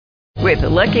With the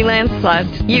Lucky Land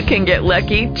Slots, you can get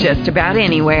lucky just about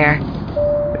anywhere.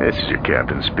 This is your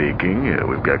captain speaking.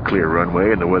 We've got clear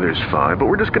runway and the weather's fine, but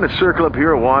we're just going to circle up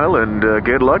here a while and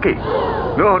get lucky.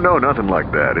 No, nothing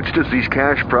like that. It's just these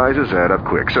cash prizes add up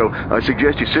quick. So I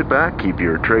suggest you sit back, keep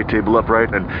your tray table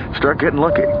upright, and start getting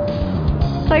lucky.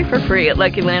 Play for free at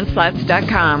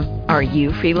LuckyLandSlots.com. Are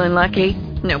you feeling lucky?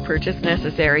 No purchase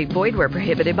necessary. Void where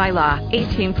prohibited by law.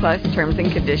 18 plus terms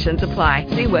and conditions apply.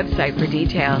 See website for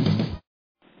details.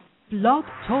 Blog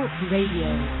Talk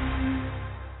Radio.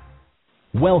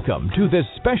 Welcome to this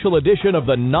special edition of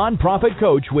the Nonprofit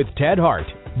Coach with Ted Hart,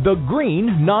 the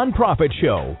Greene Nonprofit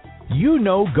Show. You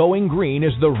know going green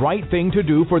is the right thing to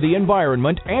do for the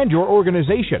environment and your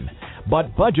organization,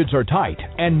 but budgets are tight,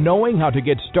 and knowing how to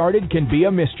get started can be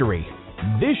a mystery.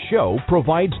 This show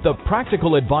provides the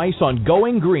practical advice on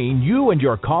going green you and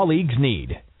your colleagues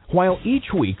need. While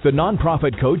each week the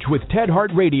Nonprofit Coach with Ted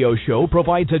Hart Radio Show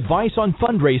provides advice on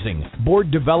fundraising,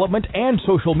 board development, and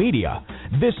social media,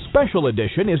 this special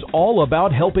edition is all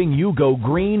about helping you go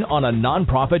green on a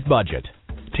nonprofit budget.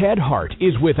 Ted Hart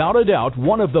is without a doubt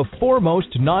one of the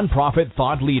foremost nonprofit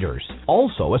thought leaders.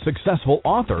 Also a successful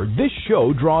author, this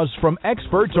show draws from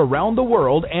experts around the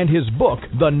world and his book,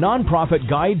 The Nonprofit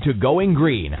Guide to Going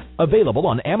Green, available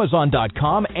on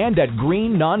Amazon.com and at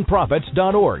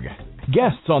greennonprofits.org.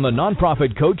 Guests on the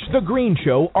Nonprofit Coach, The Greene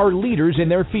Show, are leaders in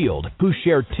their field who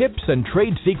share tips and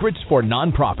trade secrets for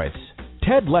nonprofits.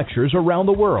 Ted lectures around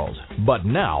the world, but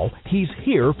now he's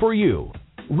here for you.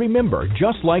 Remember,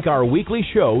 just like our weekly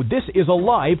show, this is a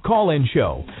live call-in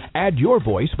show. Add your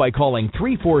voice by calling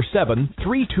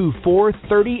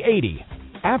 347-324-3080.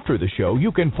 After the show,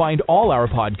 you can find all our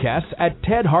podcasts at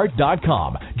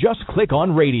tedhart.com. Just click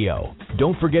on radio.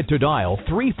 Don't forget to dial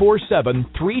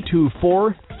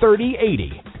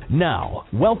 347-324-3080. Now,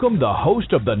 welcome the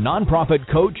host of the Nonprofit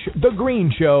Coach, The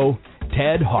Greene Show,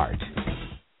 Ted Hart.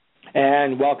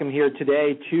 And welcome here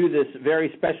today to this very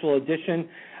special edition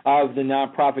of the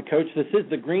Nonprofit Coach. This is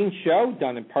The Greene Show,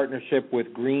 done in partnership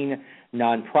with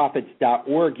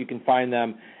greennonprofits.org. You can find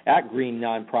them at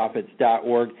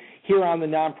greennonprofits.org. Here on the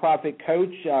Nonprofit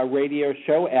Coach radio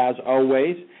show, as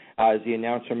always, as the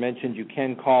announcer mentioned, you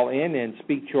can call in and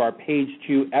speak to our Page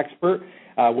 2 expert.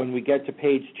 When we get to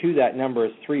Page 2, that number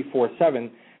is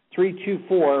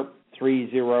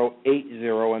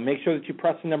 347-324-3080. And make sure that you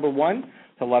press the number 1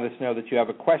 to let us know that you have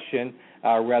a question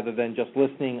rather than just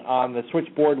listening on the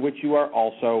switchboard, which you are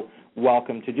also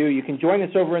welcome to do. You can join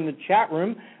us over in the chat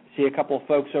room. See a couple of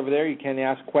folks over there. You can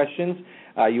ask questions.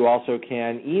 You also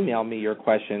can email me your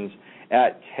questions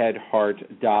at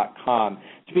tedhart.com.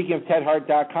 Speaking of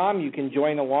tedhart.com, you can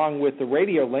join along with the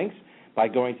radio links by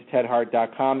going to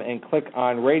tedhart.com and click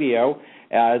on radio.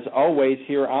 As always,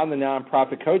 here on the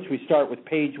Nonprofit Coach, we start with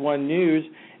Page 1 News,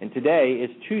 and today is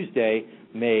Tuesday,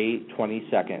 May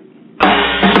 22nd.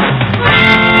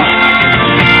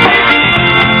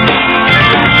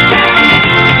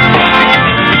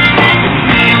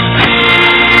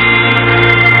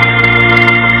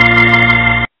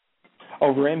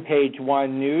 Over in Page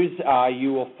 1 News,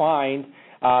 you will find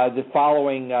the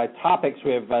following topics.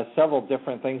 We have several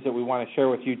different things that we want to share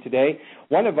with you today.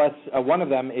 One of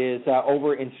them is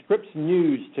over in Scripps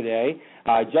News today,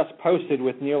 just posted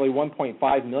with nearly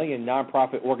 1.5 million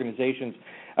nonprofit organizations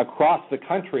across the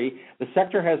country. The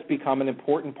sector has become an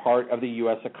important part of the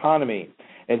U.S. economy.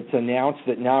 It's announced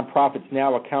that nonprofits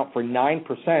now account for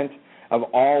 9% of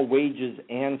all wages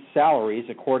and salaries,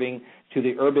 according to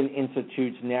the Urban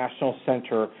Institute's National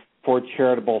Center for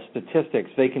Charitable Statistics.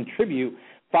 They contribute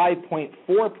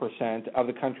 5.4% of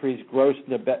the country's gross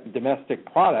domestic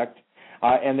product,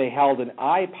 and they held an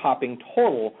eye-popping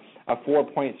total of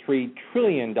 $4.3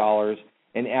 trillion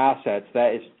in assets.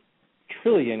 That is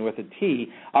trillion with a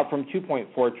T, up from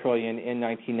 $2.4 trillion in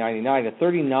 1999, a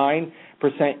 39%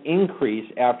 increase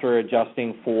after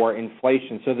adjusting for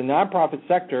inflation. So the nonprofit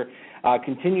sector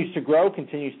continues to grow,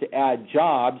 continues to add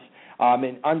jobs,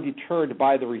 and undeterred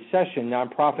by the recession,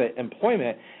 nonprofit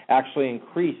employment actually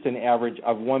increased an average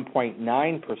of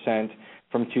 1.9%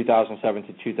 from 2007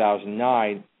 to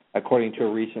 2009, according to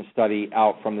a recent study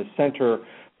out from the Center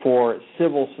for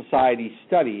Civil Society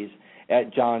Studies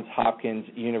at Johns Hopkins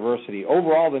University.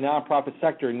 Overall, the nonprofit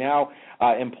sector now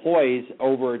employs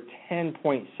over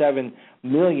 10.7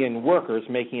 million workers,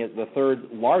 making it the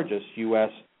third largest U.S.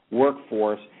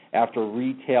 workforce after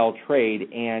retail,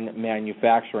 trade, and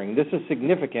manufacturing. This is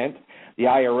significant. The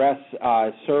IRS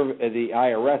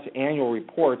annual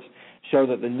reports show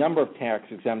that the number of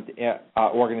tax-exempt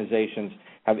organizations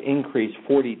have increased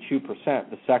 42%.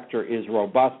 The sector is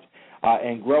robust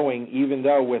and growing, even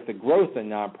though with the growth in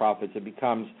nonprofits, it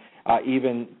becomes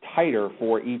even tighter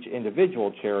for each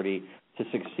individual charity to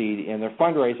succeed in their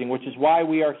fundraising, which is why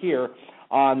we are here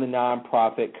on the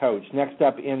Nonprofit Coach. Next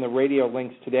up in the radio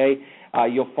links today,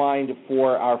 you'll find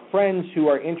for our friends who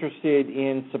are interested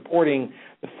in supporting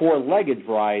the four-legged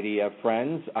variety of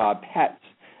friends, pets,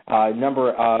 a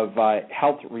number of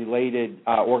health-related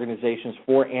organizations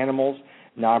for animals,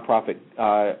 nonprofit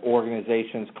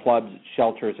organizations, clubs,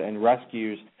 shelters, and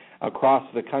rescues across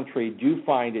the country do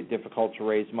find it difficult to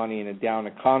raise money in a down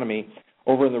economy.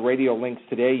 Over in the radio links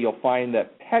today, you'll find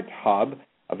that Pet Hub,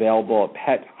 available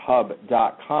at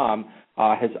pethub.com,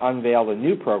 has unveiled a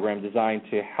new program designed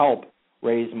to help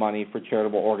raise money for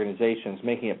charitable organizations,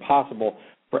 making it possible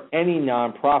for any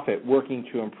nonprofit working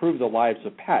to improve the lives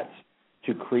of pets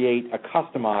to create a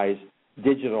customized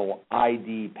digital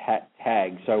ID pet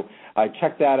tag. So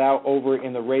check that out over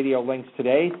in the radio links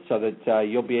today so that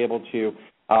you'll be able to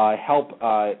help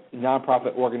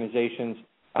nonprofit organizations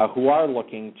who are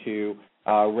looking to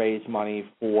raise money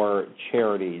for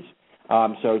charities.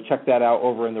 So check that out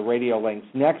over in the radio links.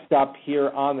 Next up here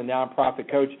on the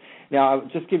Nonprofit Coach. Now, I'll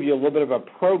just give you a little bit of a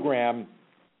program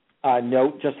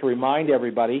note just to remind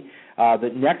everybody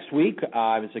that next week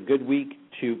is a good week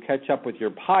to catch up with your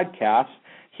podcast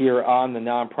here on the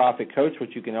Nonprofit Coach,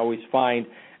 which you can always find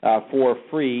for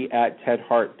free at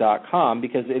tedhart.com,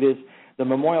 because it is the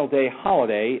Memorial Day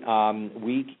holiday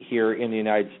week here in the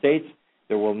United States.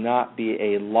 There will not be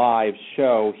a live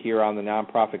show here on the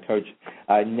Nonprofit Coach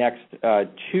next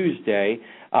Tuesday,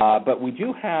 but we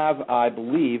do have, I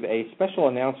believe, a special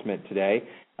announcement today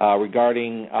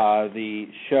regarding the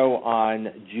show on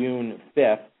June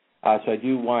 5th. So I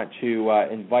do want to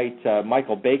invite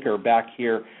Michael Baker back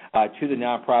here to the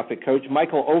Nonprofit Coach.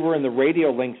 Michael, over in the radio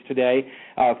links today,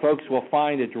 folks will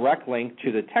find a direct link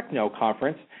to the Techno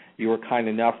Conference. You were kind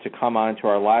enough to come on to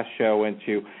our last show and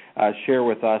to share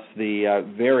with us the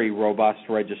very robust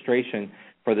registration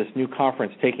for this new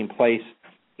conference taking place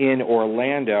in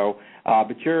Orlando.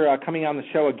 But you're coming on the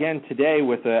show again today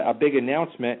with a big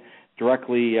announcement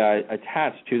directly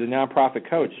attached to the Nonprofit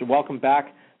Coach. So welcome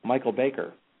back, Michael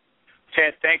Baker.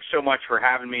 Ted, thanks so much for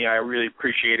having me. I really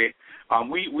appreciate it. I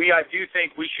do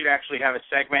think we should actually have a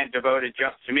segment devoted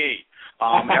just to me.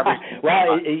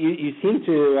 Well, you seem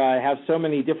to have so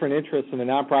many different interests in the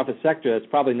nonprofit sector. It's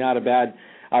probably not a bad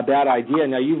idea.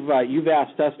 Now, you've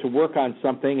asked us to work on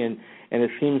something, and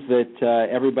it seems that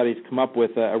everybody's come up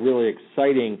with a really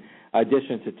exciting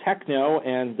addition to Techno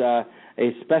and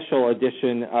a special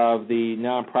edition of the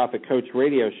Nonprofit Coach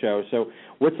Radio Show. So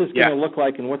what's this going to look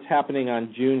like, and what's happening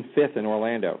on June 5th in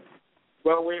Orlando?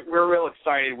 Well, we're real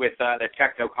excited with the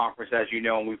Techno Conference, as you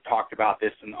know, and we've talked about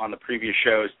this on the previous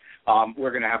shows. We're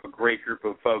going to have a great group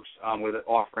of folks with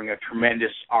offering a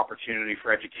tremendous opportunity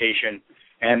for education.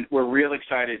 And we're real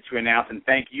excited to announce, and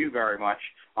thank you very much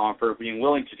for being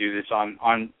willing to do this.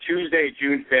 On Tuesday,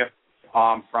 June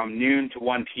 5th, from noon to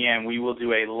 1 p.m., we will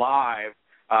do a live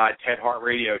Ted Hart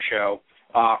Radio Show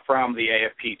from the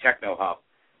AFP Techno Hub.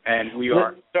 And we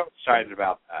are so excited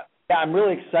about that. Yeah, I'm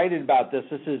really excited about this.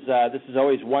 This is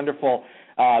always wonderful.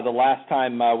 The last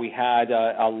time we had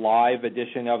a live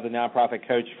edition of the Nonprofit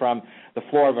Coach from the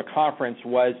floor of a conference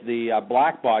was the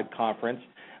Blackbaud Conference,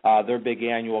 their big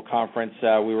annual conference.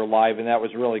 We were live, and that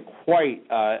was really quite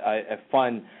a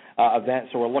fun event.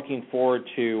 So we're looking forward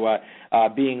to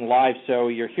being live. So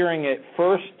you're hearing it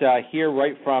first here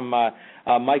right from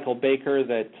Michael Baker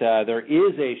that there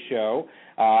is a show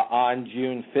on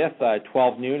June 5th,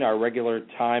 12 noon, our regular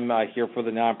time here for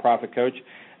the Nonprofit Coach.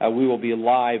 We will be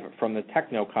live from the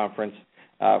Techno Conference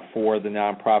for the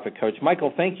Nonprofit Coach.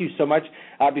 Michael, thank you so much.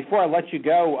 Before I let you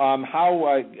go,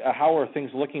 how are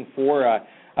things looking for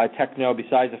Techno,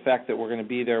 besides the fact that we're going to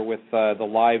be there with the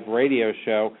live radio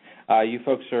show? You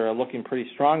folks are looking pretty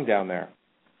strong down there.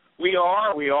 We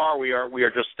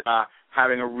are just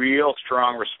having a real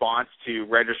strong response to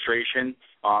registration.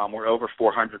 We're over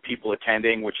 400 people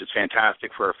attending, which is fantastic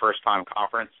for a first-time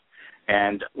conference.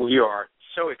 And we are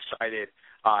so excited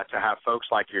to have folks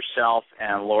like yourself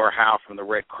and Laura Howe from the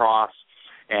Red Cross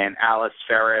and Alice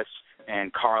Ferris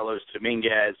and Carlos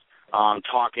Dominguez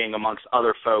talking amongst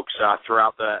other folks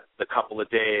throughout the couple of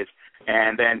days,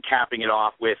 and then capping it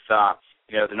off with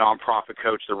the Nonprofit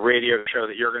Coach, the radio show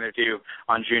that you're going to do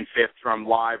on June 5th from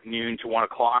live noon to 1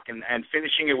 o'clock, and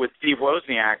finishing it with Steve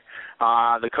Wozniak,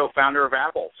 the co-founder of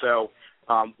Apple. So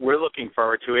we're looking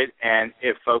forward to it, and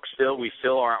if folks we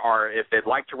still are if they'd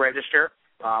like to register,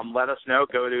 let us know.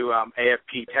 Go to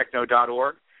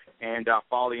afptechno.org and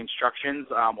follow the instructions.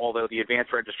 Although the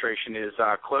advanced registration is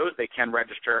closed, they can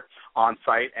register on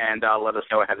site and let us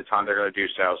know ahead of time they're going to do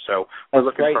so. So we're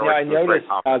looking forward to it. I noticed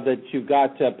that you've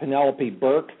got Penelope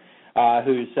Burke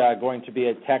who's going to be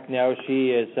at Techno.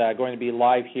 She is going to be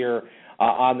live here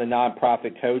on the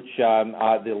Nonprofit Coach,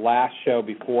 the last show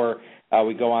before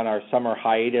we go on our summer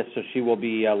hiatus. So she will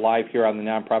be live here on the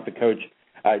Nonprofit Coach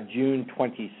June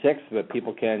 26th, but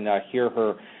people can hear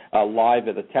her live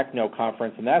at the Techno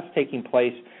Conference, and that's taking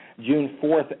place June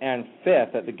 4th and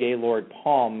 5th at the Gaylord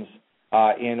Palms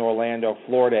in Orlando,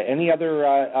 Florida. Any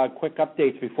other quick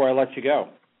updates before I let you go?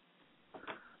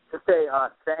 Just say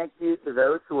thank you to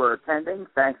those who are attending.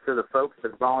 Thanks to the folks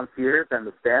that volunteered and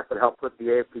the staff that helped put the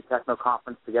AFP Techno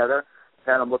Conference together.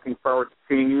 And I'm looking forward to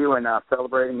seeing you and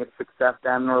celebrating its success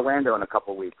down in Orlando in a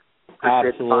couple of weeks.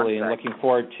 Absolutely, and looking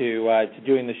forward to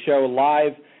doing the show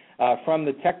live from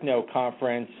the Techno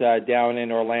Conference down in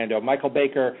Orlando. Michael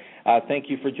Baker, thank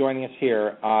you for joining us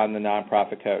here on the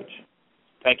Nonprofit Coach.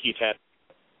 Thank you, Ted.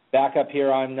 Back up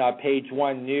here on Page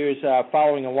One News,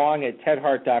 following along at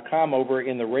tedhart.com over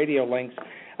in the radio links,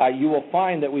 you will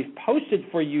find that we've posted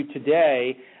for you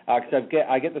today, because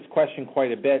I get this question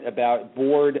quite a bit about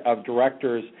Board of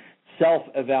Directors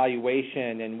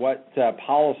self-evaluation and what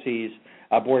policies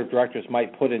a Board of Directors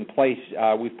might put in place.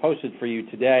 We've posted for you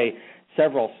today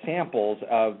several samples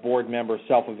of board member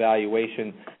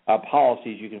self-evaluation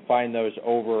policies. You can find those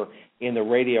over in the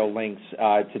radio links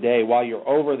today. While you're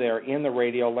over there in the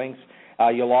radio links,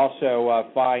 you'll also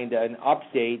find an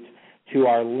update to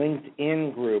our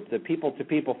LinkedIn group, the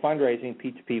People-to-People Fundraising,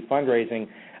 P2P Fundraising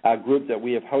group that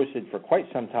we have hosted for quite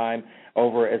some time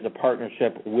over as a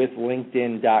partnership with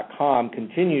LinkedIn.com,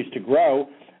 continues to grow.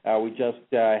 We just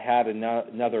had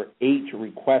another 8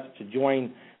 requests to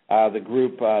join the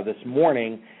group this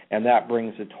morning, and that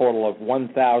brings a total of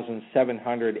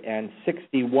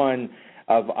 1,761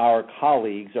 of our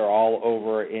colleagues are all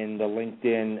over in the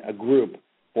LinkedIn group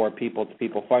for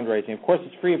People-to-People Fundraising. Of course,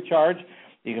 it's free of charge.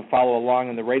 You can follow along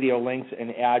in the radio links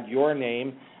and add your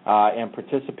name and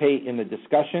participate in the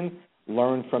discussion,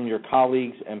 learn from your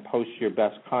colleagues, and post your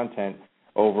best content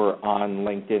over on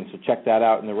LinkedIn. So check that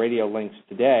out in the radio links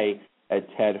today at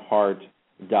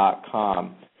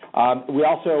tedhart.com. We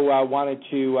also wanted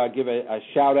to give a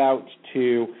shout-out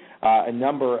to a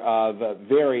number of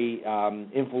very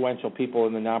influential people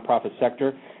in the nonprofit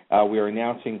sector. We are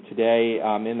announcing today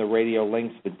in the radio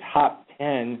links the top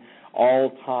 10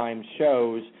 all-time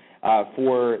shows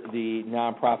for the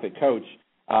Nonprofit Coach.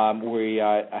 We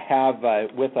have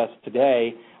with us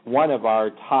today one of our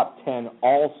top 10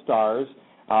 all-stars,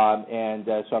 and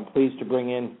so I'm pleased to bring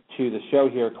in to the show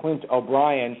here Clint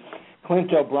O'Brien.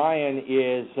 Clint O'Brien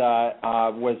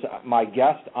was my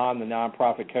guest on the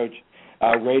Nonprofit Coach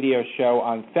radio show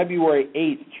on February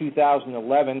 8th,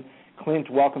 2011. Clint,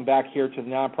 welcome back here to the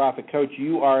Nonprofit Coach.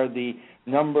 You are the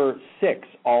number 6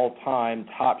 all-time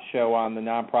top show on the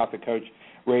Nonprofit Coach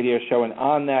radio show, and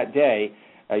on that day,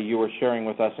 you were sharing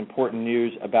with us important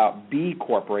news about B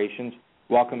corporations.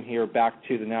 Welcome here back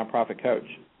to the Nonprofit Coach.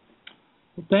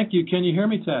 Well, thank you. Can you hear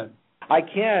me, Ted? I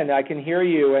can hear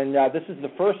you, and this is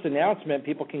the first announcement.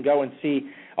 People can go and see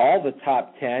all the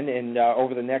top 10, and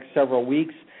over the next several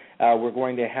weeks, we're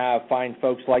going to have fine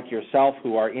folks like yourself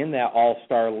who are in that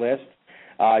all-star list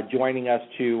joining us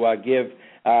to give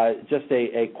just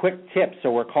a quick tip.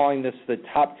 So we're calling this the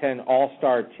Top 10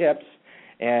 All-Star Tips,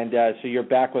 and so you're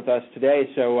back with us today.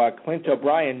 So Clint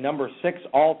O'Brien, number 6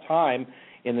 all-time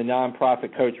in the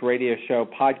Nonprofit Coach radio show,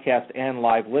 podcast, and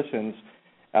live listens.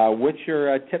 What's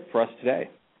your tip for us today?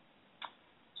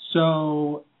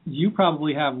 So you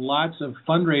probably have lots of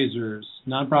fundraisers,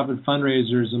 nonprofit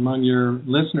fundraisers among your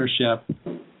listenership,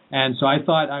 and so I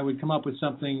thought I would come up with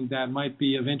something that might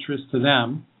be of interest to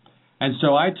them. And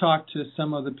so I talked to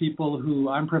some of the people who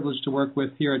I'm privileged to work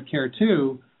with here at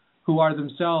Care2, who are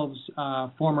themselves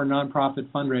former nonprofit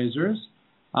fundraisers.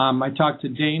 I talked to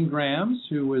Dane Grams,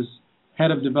 who was head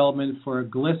of development for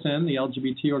GLSEN, the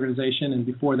LGBT organization, and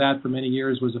before that for many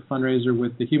years was a fundraiser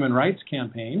with the Human Rights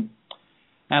Campaign.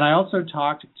 And I also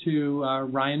talked to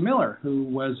Ryan Miller, who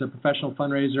was a professional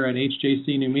fundraiser at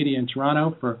HJC New Media in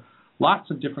Toronto for lots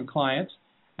of different clients.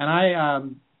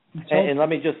 And and let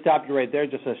me just stop you right there,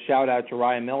 just a shout-out to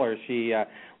Ryan Miller. She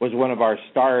was one of our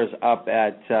stars up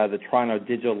at the Toronto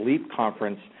Digital Leap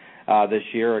Conference this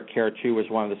year. Care2 was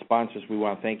one of the sponsors. We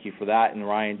want to thank you for that, and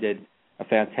Ryan did a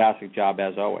fantastic job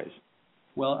as always.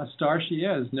 Well, a star she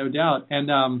is, no doubt. And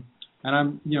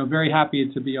I'm very happy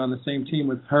to be on the same team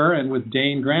with her and with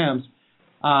Dane Grams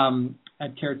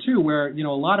at Care2, where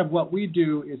a lot of what we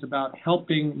do is about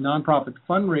helping nonprofit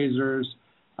fundraisers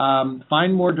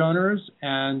find more donors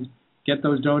and get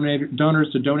those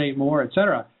donors to donate more, et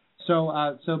cetera.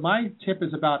 So my tip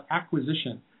is about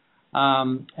acquisition.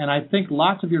 And I think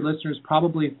lots of your listeners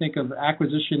probably think of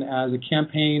acquisition as a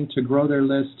campaign to grow their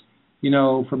list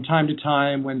from time to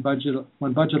time when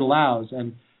budget allows.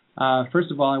 And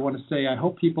first of all, I want to say I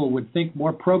hope people would think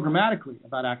more programmatically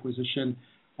about acquisition.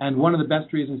 And one of the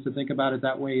best reasons to think about it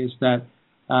that way is that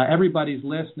everybody's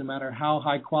list, no matter how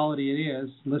high quality it is,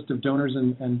 list of donors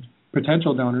and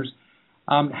potential donors,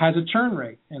 has a churn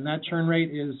rate. And that churn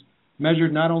rate is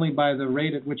measured not only by the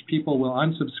rate at which people will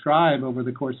unsubscribe over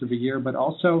the course of a year, but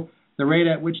also the rate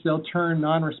at which they'll turn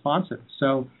non-responsive.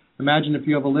 So imagine if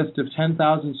you have a list of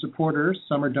 10,000 supporters,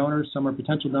 some are donors, some are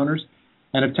potential donors,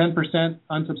 and if 10%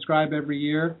 unsubscribe every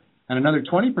year and another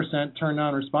 20% turn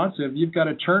non-responsive, you've got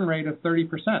a churn rate of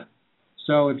 30%.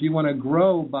 So if you want to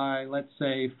grow by, let's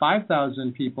say,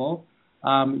 5,000 people,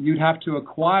 you'd have to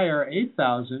acquire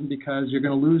 8,000 because you're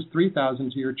going to lose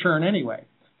 3,000 to your churn anyway.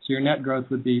 So your net growth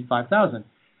would be 5,000.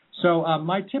 So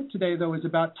my tip today, though, is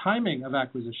about timing of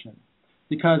acquisition,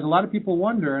 because a lot of people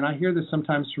wonder, and I hear this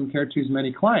sometimes from Care2's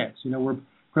many clients. We're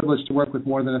privileged to work with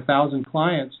more than 1,000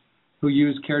 clients who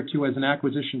use Care2 as an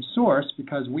acquisition source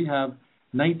because we have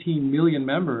 19 million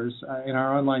members in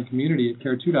our online community at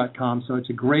care2.com. So it's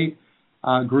a great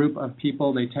group of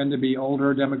people. They tend to be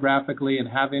older demographically and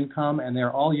have income, and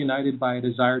they're all united by a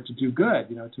desire to do good,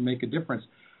 to make a difference.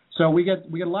 So we get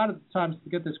a lot of times to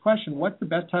get this question: what's the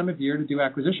best time of year to do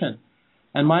acquisition?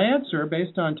 And my answer,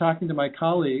 based on talking to my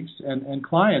colleagues and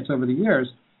clients over the years,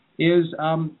 is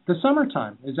the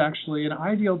summertime is actually an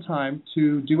ideal time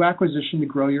to do acquisition to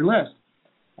grow your list.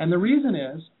 And the reason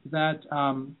is that,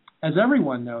 as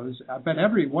everyone knows, I bet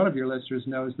every one of your listeners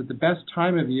knows that the best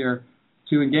time of year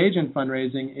to engage in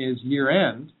fundraising is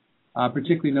year-end,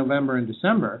 particularly November and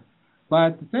December.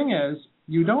 But the thing is,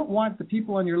 you don't want the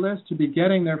people on your list to be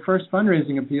getting their first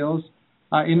fundraising appeals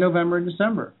in November and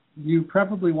December. You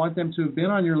preferably want them to have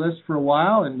been on your list for a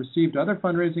while and received other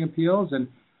fundraising appeals and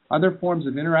other forms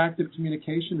of interactive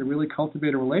communication to really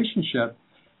cultivate a relationship.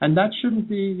 And that shouldn't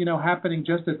be, happening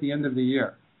just at the end of the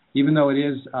year, even though it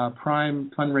is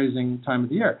prime fundraising time of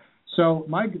the year. So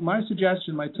my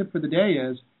suggestion, my tip for the day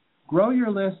is grow your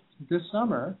list this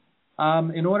summer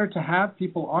in order to have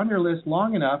people on your list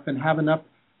long enough and have enough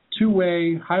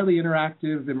two-way, highly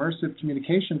interactive, immersive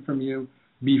communication from you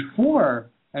before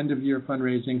end-of-year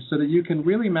fundraising so that you can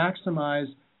really maximize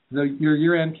your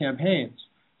year-end campaigns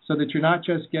so that you're not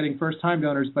just getting first-time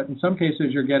donors, but in some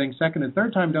cases you're getting second- and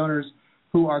third-time donors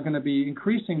who are going to be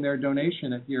increasing their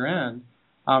donation at year-end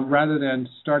rather than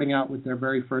starting out with their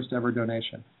very first-ever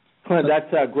donation. Clint,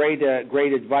 that's great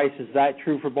advice. Is that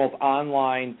true for both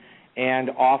online and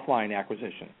offline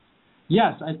acquisition?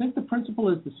 Yes, I think the principle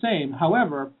is the same.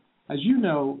 However, as you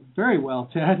know very well,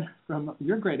 Ted, from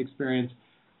your great experience,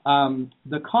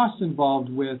 the costs involved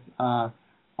with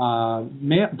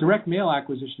direct mail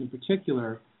acquisition in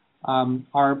particular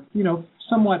are,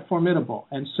 somewhat formidable.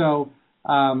 And so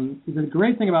the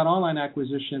great thing about online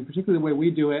acquisition, particularly the way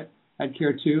we do it at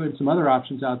Care2 and some other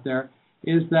options out there,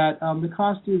 is that the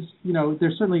cost is,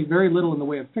 there's certainly very little in the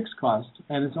way of fixed cost,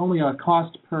 and it's only a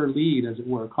cost per lead, as it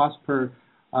were, cost per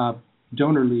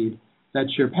donor lead that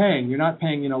you're paying. You're not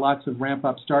paying, lots of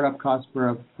ramp-up startup costs for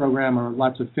a program or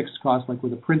lots of fixed costs like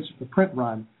with a print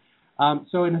run.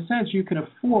 So in a sense, you can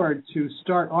afford to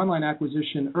start online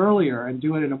acquisition earlier and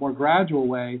do it in a more gradual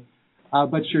way.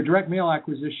 But your direct mail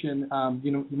acquisition,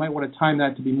 you might want to time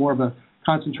that to be more of a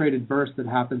concentrated burst that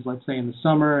happens, let's say, in the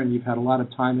summer, and you've had a lot of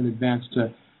time in advance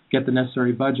to get the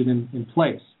necessary budget in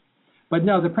place. But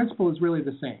no, the principle is really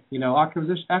the same.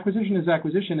 Acquisition is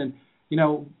acquisition, and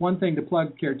one thing to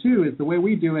plug Care2 is the way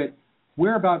we do it,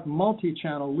 we're about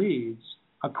multi-channel leads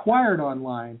acquired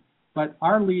online, but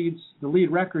our leads, the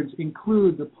lead records,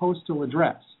 include the postal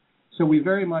address. So we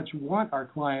very much want our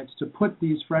clients to put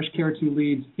these fresh Care2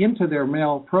 leads into their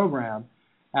mail program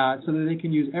so that they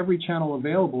can use every channel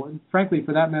available, and frankly,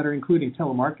 for that matter, including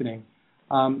telemarketing,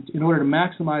 in order to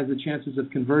maximize the chances of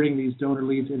converting these donor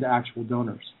leads into actual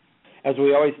donors. As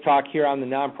we always talk here on the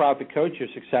Nonprofit Coach, your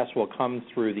success will come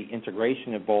through the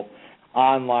integration of both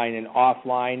online and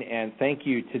offline. And thank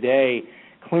you today,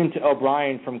 Clint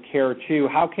O'Brien from Care2.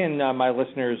 How can my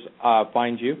listeners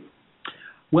find you?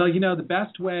 Well, the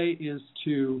best way is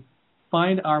to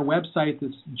find our website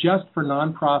that's just for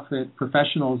nonprofit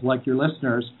professionals like your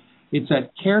listeners. It's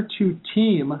at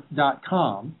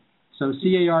care2team.com. So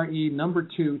CARE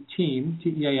 2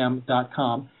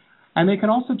 team.com. And they can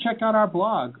also check out our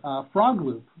blog,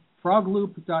 Frogloop,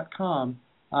 frogloop.com,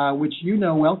 which you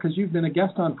know well because you've been a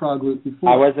guest on Frogloop before.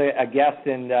 I was a guest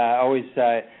and always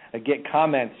get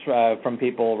comments from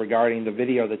people regarding the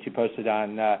video that you posted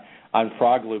on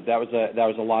Frogloop. That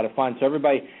was a lot of fun. So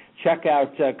everybody check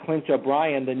out Clint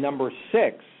O'Brien, the number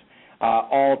 6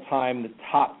 all-time, the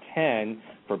top 10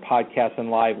 for podcasts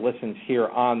and live listens here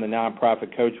on The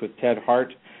Nonprofit Coach with Ted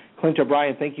Hart. Clint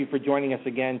O'Brien, thank you for joining us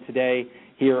again today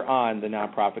here on The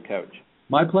Nonprofit Coach.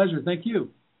 My pleasure. Thank you.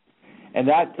 And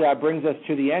that brings us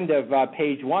to the end of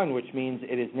page 1, which means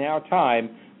it is now time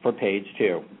for page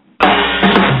 2.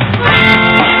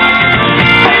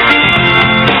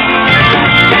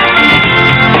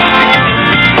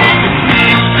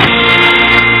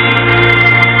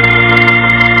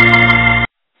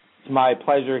 It's my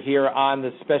pleasure here on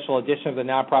this special edition of the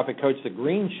Nonprofit Coach, The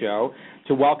Greene Show,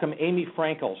 to welcome Amy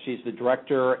Fraenkel. She's the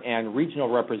Director and Regional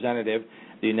Representative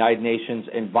of the United Nations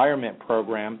Environment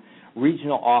Program,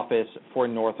 Regional Office for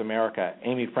North America.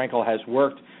 Amy Fraenkel has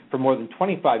worked for more than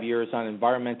 25 years on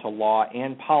environmental law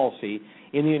and policy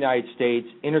in the United States,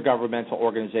 intergovernmental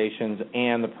organizations,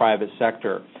 and the private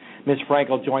sector. Ms.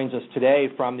 Fraenkel joins us today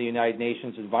from the United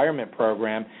Nations Environment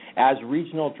Program as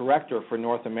Regional Director for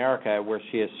North America, where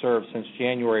she has served since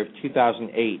January of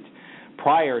 2008.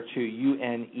 Prior to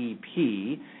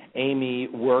UNEP, Amy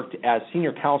worked as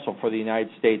Senior Counsel for the United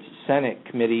States Senate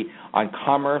Committee on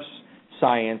Commerce,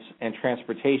 Science, and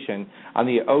Transportation on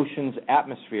the Oceans,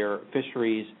 Atmosphere,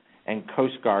 Fisheries, and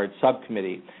Coast Guard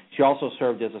Subcommittee. She also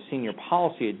served as a Senior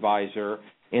Policy Advisor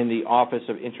in the Office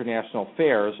of International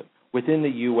Affairs within the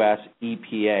U.S.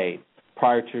 EPA.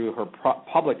 Prior to her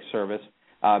public service,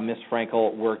 Ms.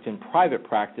 Fraenkel worked in private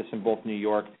practice in both New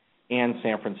York and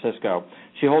San Francisco.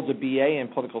 She holds a BA in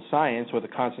political science with a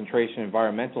concentration in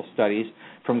environmental studies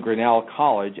from Grinnell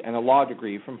College and a law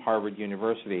degree from Harvard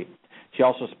University. She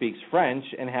also speaks French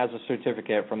and has a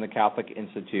certificate from the Catholique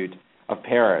Institute of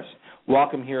Paris.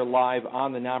 Welcome here live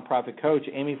on The Nonprofit Coach,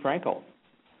 Amy Fraenkel.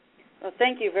 Well,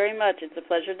 thank you very much. It's a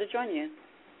pleasure to join you.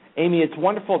 Amy, it's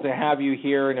wonderful to have you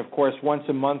here, and of course, once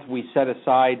a month we set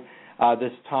aside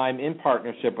this time in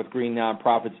partnership with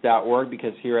GreenNonprofits.org,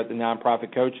 because here at the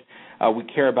Nonprofit Coach, we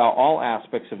care about all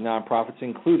aspects of nonprofits,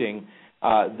 including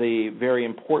the very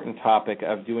important topic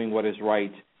of doing what is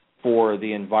right for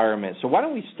the environment. So why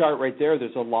don't we start right there?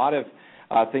 There's a lot of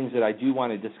things that I do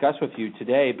want to discuss with you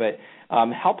today, but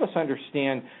help us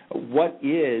understand what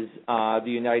is the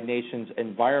United Nations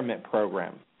Environment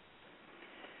Program.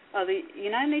 The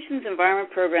United Nations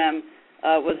Environment Program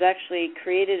was actually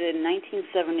created in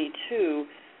 1972,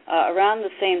 around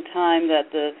the same time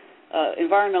that the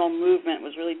environmental movement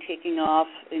was really taking off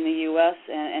in the U.S.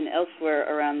 and elsewhere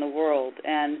around the world.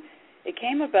 And it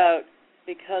came about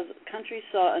because countries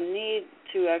saw a need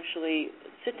to actually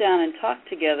sit down and talk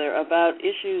together about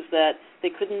issues that they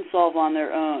couldn't solve on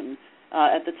their own.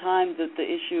 At the time, that the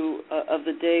issue of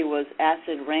the day was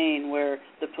acid rain, where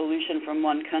the pollution from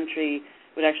one country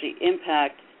would actually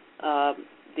impact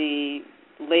the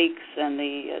lakes and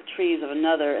the trees of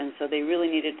another, and so they really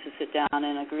needed to sit down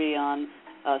and agree on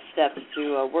steps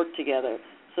to work together.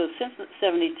 So since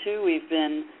 1972, we've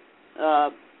been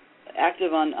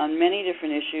active on many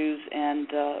different issues, and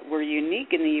we're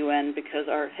unique in the UN because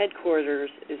our headquarters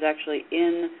is actually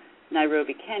in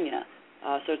Nairobi, Kenya.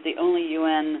 So it's the only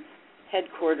UN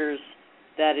headquarters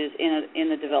that is in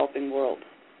the developing world.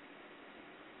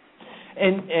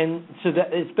 And so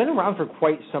that it's been around for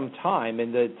quite some time,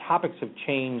 and the topics have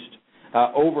changed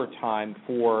over time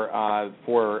for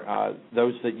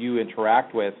those that you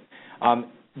interact with.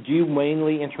 Do you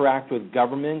mainly interact with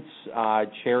governments,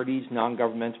 charities,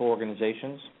 non-governmental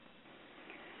organizations?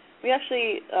 We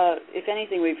actually, if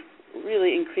anything, we've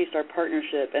really increased our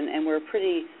partnership, and we're a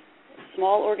pretty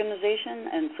small organization,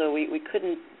 and so we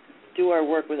couldn't do our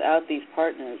work without these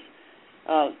partners.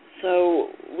 So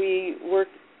we work.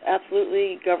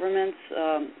 Absolutely, governments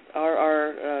are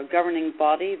our governing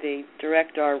body. They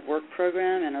direct our work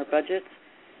program and our budgets,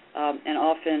 and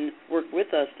often work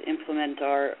with us to implement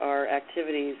our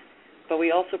activities. But we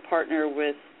also partner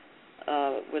with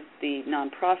the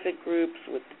nonprofit groups,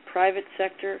 with the private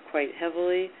sector quite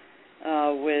heavily,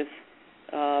 with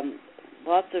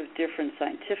lots of different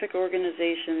scientific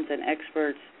organizations and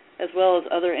experts, as well as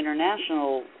other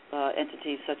international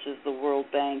entities such as the World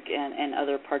Bank and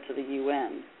other parts of the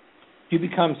UN. You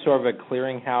become sort of a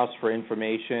clearinghouse for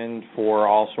information for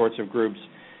all sorts of groups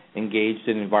engaged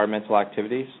in environmental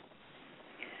activities?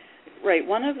 Right.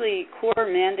 One of the core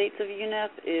mandates of UNEP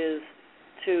is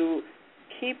to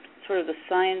keep sort of the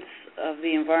science of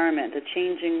the environment, the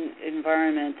changing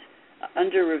environment,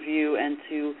 under review, and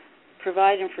to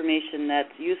provide information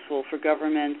that's useful for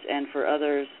governments and for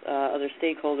others, other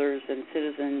stakeholders and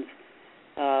citizens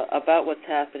about what's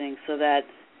happening, so that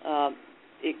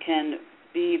it can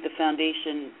be the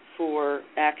foundation for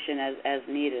action as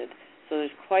needed. So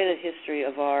there's quite a history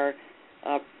of our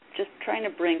just trying to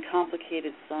bring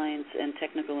complicated science and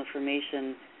technical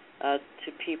information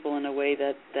to people in a way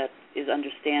that is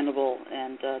understandable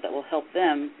and that will help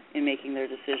them in making their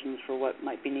decisions for what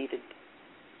might be needed.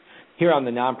 Here on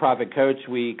the Nonprofit Coach,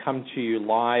 we come to you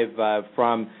live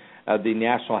from the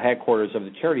national headquarters of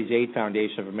the Charities Aid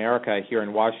Foundation of America here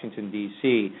in Washington,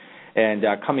 D.C. And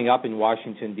coming up in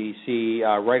Washington, D.C.,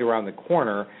 right around the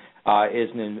corner, is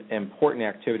an important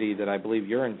activity that I believe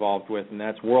you're involved with, and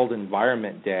that's World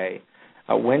Environment Day.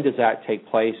 When does that take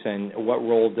place, and what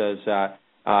role does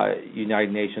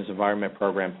United Nations Environment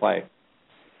Program play?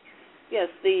 Yes,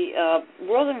 the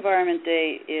World Environment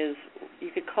Day is, you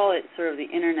could call it sort of the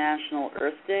International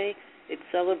Earth Day. It's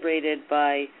celebrated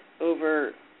by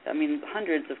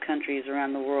hundreds of countries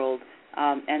around the world,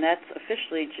 and that's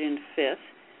officially June 5th.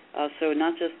 So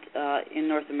not just in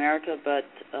North America, but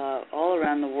all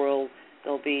around the world,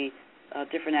 there'll be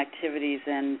different activities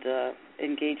and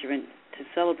engagement to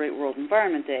celebrate World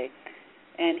Environment Day.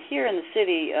 And here in the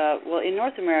city, in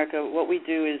North America, what we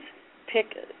do is pick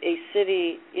a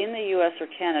city in the U.S. or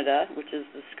Canada, which is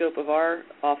the scope of our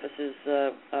office's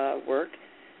work,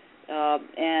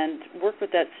 and work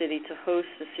with that city to host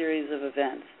a series of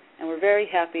events. And we're very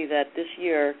happy that this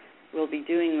year we'll be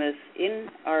doing this in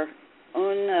our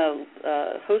own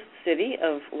host city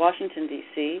of Washington,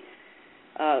 D.C.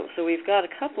 So we've got a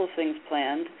couple of things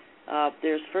planned.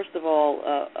 There's, first of all,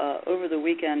 over the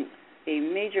weekend, a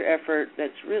major effort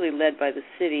that's really led by the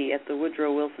city at the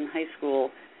Woodrow Wilson High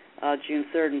School, June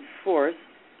 3rd and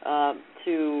 4th,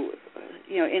 to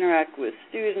interact with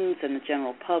students and the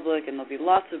general public, and there'll be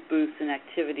lots of booths and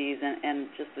activities and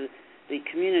just the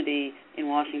community in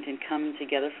Washington coming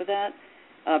together for that.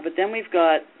 But then we've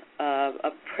got a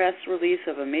press release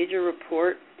of a major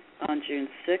report on June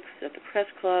 6th at the Press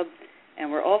Club,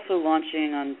 and we're also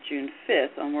launching on June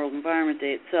 5th, on World Environment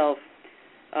Day itself,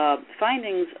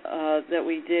 findings that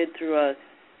we did through a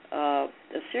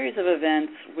series of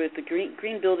events with the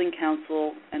Green Building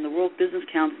Council and the World Business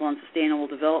Council on Sustainable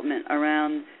Development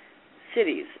around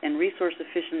cities and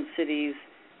resource-efficient cities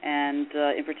and,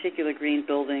 in particular, green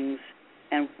buildings,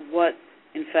 and what,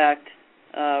 in fact,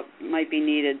 might be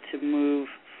needed to move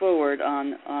forward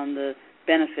on the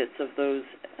benefits of those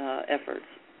efforts.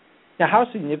 Now, how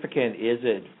significant is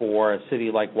it for a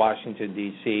city like Washington,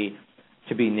 D.C.,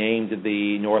 to be named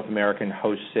the North American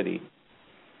host city?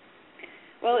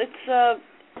 Well, it's,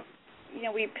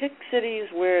 we pick cities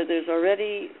where there's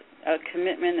already a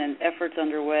commitment and efforts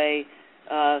underway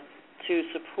to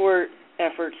support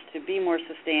efforts to be more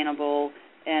sustainable,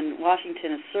 and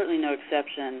Washington is certainly no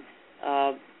exception.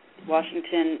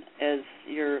 Washington, as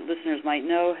your listeners might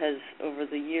know, has over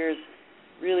the years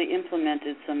really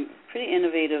implemented some pretty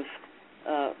innovative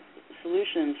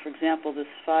solutions. For example, this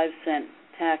 5-cent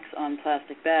tax on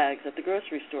plastic bags at the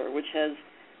grocery store, which has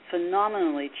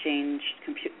phenomenally changed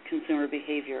consumer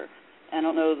behavior. I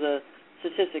don't know the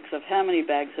statistics of how many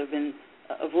bags have been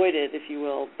avoided, if you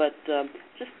will, but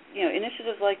just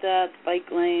initiatives like that, bike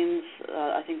lanes.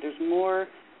 I think there's more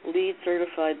LEED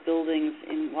certified buildings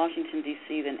in Washington,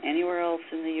 D.C. than anywhere else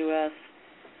in the U.S.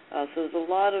 So there's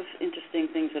a lot of interesting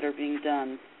things that are being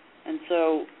done. And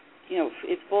so,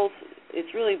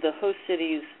 it's really the host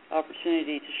city's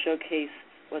opportunity to showcase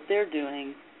what they're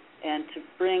doing and to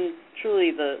bring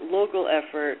truly the local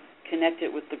effort, connect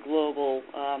it with the global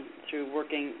through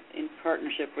working in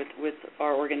partnership with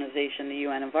our organization, the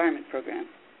UN Environment Program.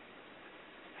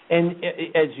 And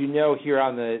as you know, here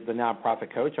on the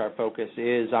Nonprofit Coach, our focus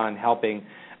is on helping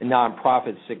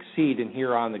nonprofits succeed, and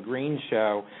here on the Green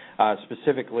Show,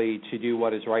 specifically to do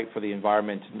what is right for the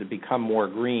environment and to become more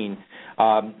green.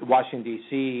 Washington,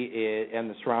 D.C. and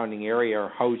the surrounding area are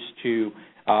host to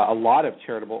a lot of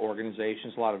charitable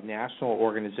organizations, a lot of national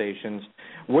organizations.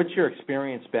 What's your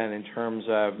experience been in terms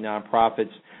of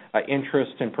nonprofits'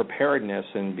 interest and preparedness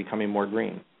in becoming more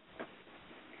green?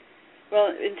 Well,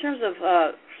 in terms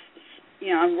of,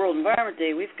 on World Environment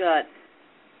Day, we've got,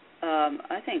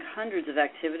 I think, hundreds of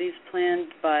activities planned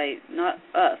by not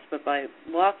us, but by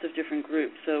lots of different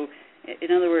groups. So,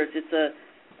 in other words, it's a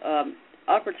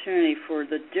opportunity for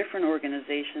the different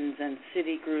organizations and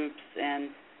city groups and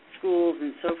schools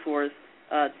and so forth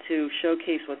to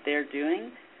showcase what they're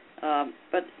doing.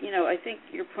 But I think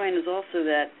your point is also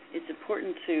that it's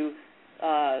important to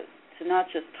not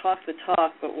just talk the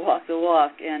talk, but walk the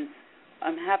walk. And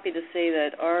I'm happy to say that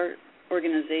our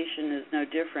organization is no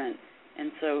different.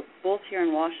 And so both here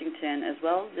in Washington as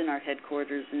well as in our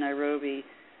headquarters in Nairobi,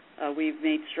 we've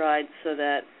made strides so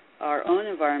that our own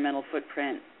environmental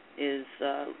footprint is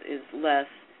less.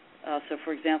 So,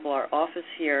 for example, our office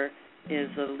here is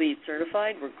LEED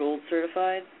certified. We're gold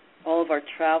certified. All of our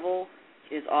travel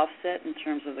is offset in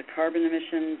terms of the carbon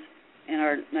emissions, and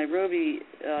our Nairobi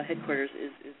headquarters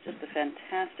is just a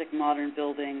fantastic modern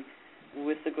building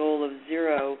with the goal of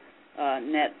zero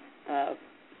net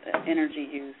energy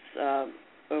use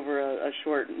over a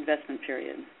short investment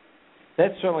period.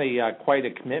 That's certainly quite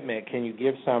a commitment. Can you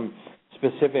give some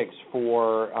specifics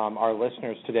for our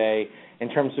listeners today in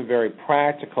terms of very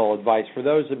practical advice for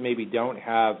those that maybe don't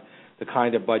have the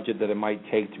kind of budget that it might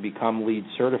take to become LEED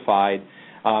certified?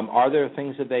 Are there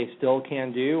things that they still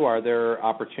can do? Are there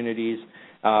opportunities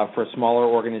for smaller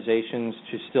organizations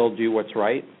to still do what's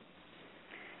right?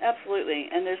 Absolutely,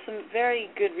 and there's some very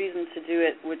good reasons to do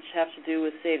it, which have to do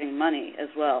with saving money as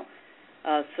well.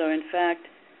 So, in fact,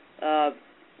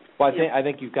 I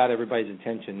think you've got everybody's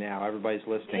attention now. Everybody's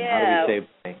listening. Yeah. How do we save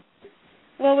money?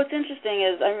 Well, what's interesting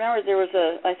is I remember there was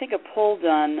a poll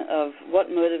done of what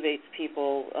motivates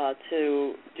people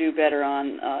to do better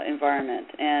on environment,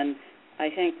 and I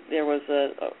think there was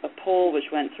a poll which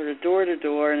went sort of door to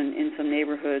door in some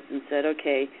neighborhoods and said,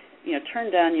 okay,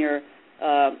 turn down your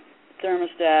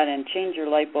thermostat and change your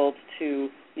light bulbs to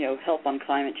help on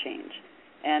climate change,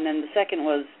 and then the second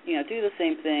was do the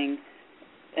same thing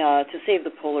to save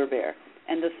the polar bear,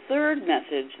 and the third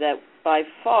message that by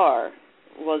far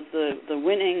was the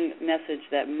winning message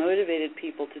that motivated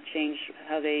people to change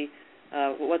how they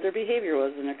what their behavior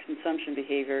was and their consumption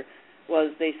behavior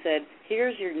was they said,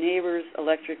 here's your neighbor's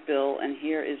electric bill and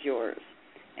here is yours.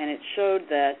 And it showed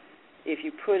that if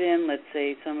you put in, let's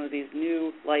say, some of these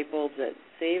new light bulbs that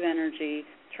save energy,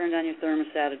 turn down your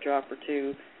thermostat a drop or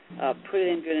two, put it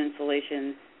in good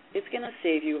insulation, it's going to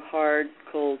save you hard,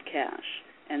 cold cash.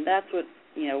 And that's what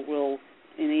will,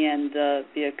 in the end,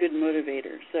 be a good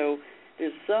motivator. So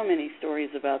there's so many stories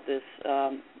about this.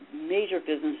 Major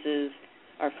businesses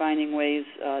are finding ways,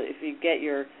 if you get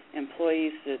your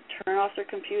employees to turn off their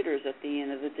computers at the end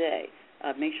of the day,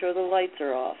 make sure the lights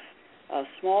are off,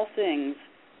 small things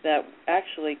that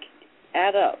actually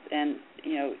add up. And,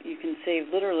 you can save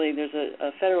literally, there's a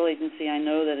federal agency I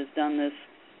know that has done this,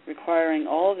 requiring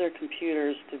all of their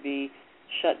computers to be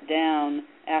shut down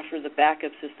after the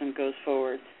backup system goes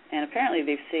forward. And apparently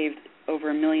they've saved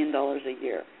over $1 million a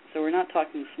year. So we're not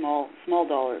talking small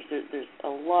dollars. There's a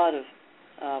lot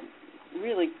of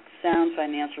really sound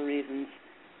financial reasons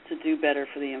to do better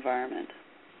for the environment.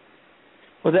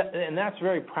 Well, that's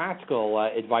very practical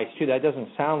advice too. That doesn't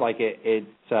sound like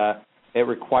it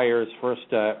requires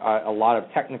first a lot of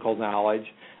technical knowledge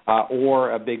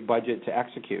or a big budget to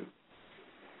execute.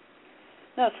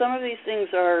 No, some of these things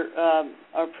are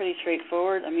pretty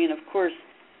straightforward. I mean, of course,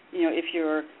 if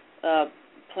you're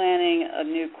planning a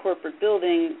new corporate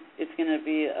building, it's going to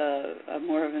be a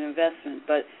more of an investment.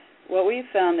 But what we've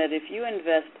found that if you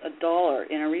invest $1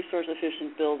 in a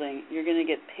resource-efficient building, you're going to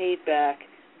get paid back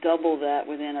double that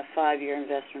within a 5-year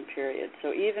investment period.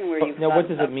 So even where you've now, what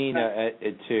does it mean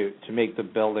to make the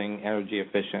building energy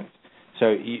efficient?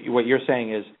 So what you're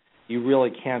saying is you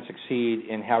really can succeed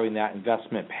in having that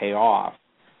investment pay off.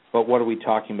 But what are we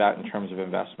talking about in terms of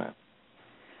investment?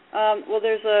 Well,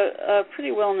 there's a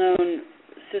pretty well-known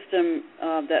system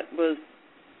that was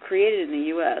created in the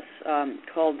U.S.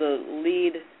 Called the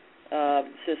LEED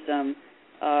system,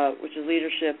 which is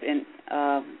leadership in,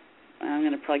 I'm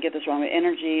going to probably get this wrong, but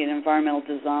energy and environmental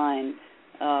design,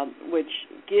 which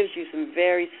gives you some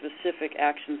very specific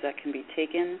actions that can be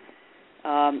taken.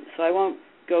 So I won't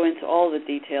go into all the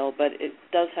detail, but it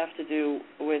does have to do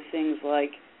with things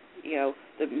like,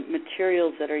 the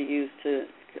materials that are used to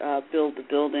build the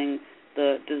building,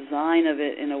 the design of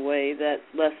it in a way that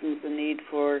lessens the need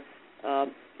for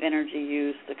energy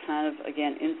use, the kind of,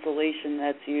 again, insulation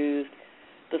that's used,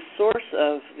 the source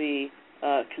of the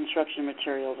construction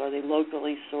materials. Are they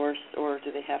locally sourced or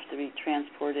do they have to be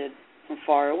transported from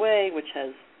far away, which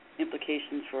has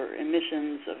implications for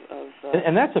emissions of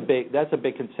and that's a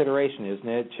big consideration, isn't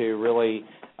it, to really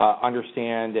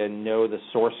understand and know the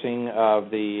sourcing of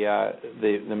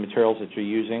the materials that you're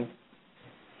using?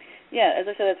 Yeah, as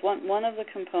I said, it's one of the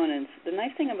components. The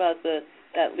nice thing about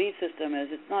that LEED system is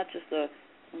it's not just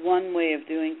one way of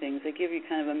doing things. They give you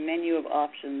kind of a menu of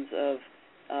options of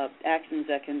actions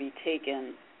that can be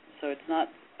taken, so it's not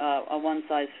a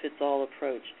one-size-fits-all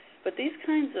approach. But these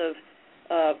kinds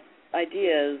of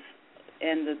ideas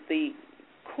and the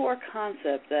core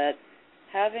concept that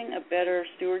having a better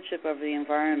stewardship of the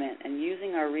environment and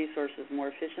using our resources more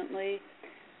efficiently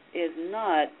is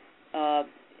not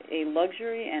a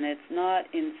luxury, and it's not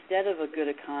instead of a good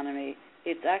economy.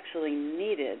 It's actually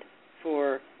needed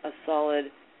for a solid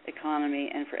economy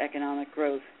and for economic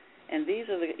growth. And these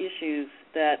are the issues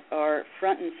that are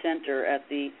front and center at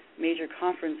the major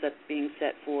conference that's being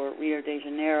set for Rio de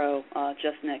Janeiro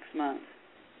just next month.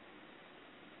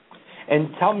 And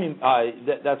tell me,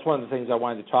 that's one of the things I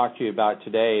wanted to talk to you about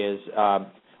today is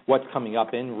what's coming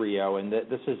up in Rio, and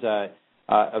this is a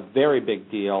very big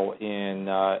deal in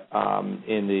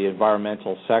the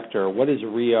environmental sector. What is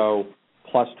Rio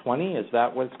Plus 20? Is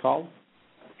that what it's called?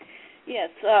 Yes,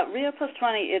 Rio Plus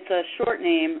 20. It's a short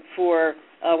name for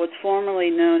what's formerly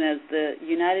known as the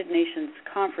United Nations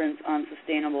Conference on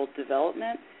Sustainable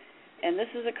Development. And this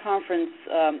is a conference,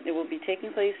 it will be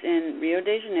taking place in Rio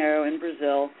de Janeiro in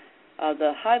Brazil.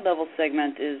 The high-level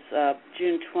segment is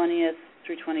June 20th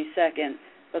through 22nd,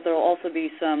 but there will also be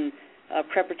some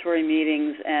preparatory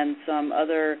meetings and some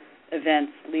other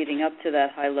events leading up to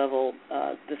that high-level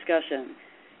discussion.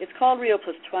 It's called Rio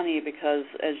Plus 20 because,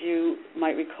 as you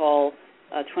might recall,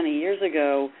 20 years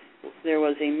ago, there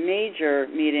was a major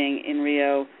meeting in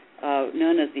Rio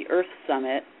known as the Earth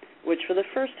Summit, which for the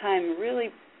first time really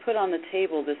put on the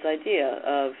table this idea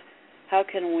of how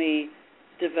can we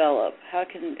develop, how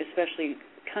can especially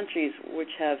countries which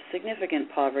have significant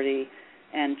poverty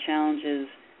and challenges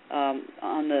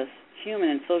on the human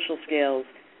and social scales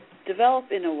develop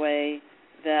in a way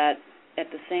that at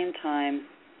the same time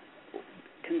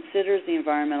considers the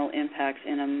environmental impacts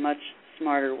in a much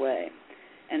smarter way.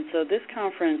 And so this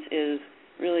conference is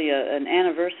really an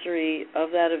anniversary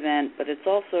of that event, but it's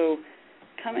also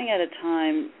coming at a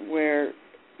time where,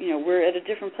 we're at a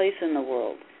different place in the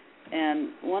world. And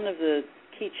one of the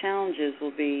key challenges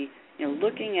will be,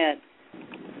 looking at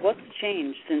what's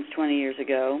changed since 20 years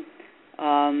ago,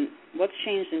 what's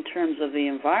changed in terms of the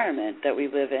environment that we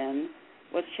live in,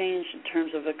 what's changed in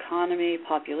terms of economy,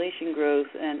 population growth,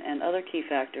 and other key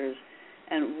factors,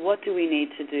 and what do we need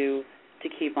to do to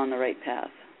keep on the right path.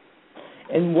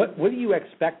 And what are you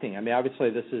expecting? I mean,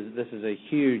 obviously this is a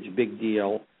huge, big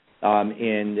deal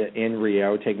in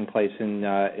Rio, taking place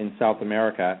in South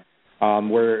America,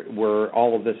 where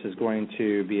all of this is going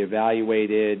to be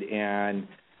evaluated and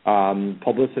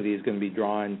publicity is going to be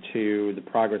drawn to the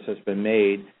progress that's been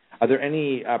made. Are there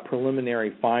any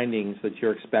preliminary findings that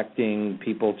you're expecting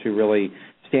people to really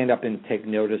stand up and take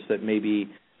notice that maybe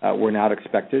were not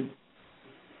expected?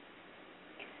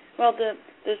 Well,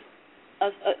 there's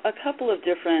a couple of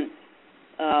different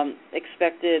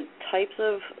expected types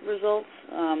of results.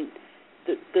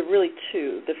 There are really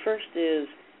two. The first is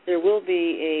there will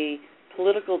be a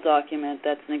political document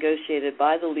that's negotiated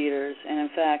by the leaders, and in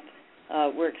fact,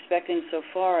 we're expecting so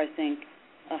far, I think,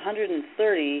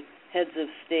 130 heads of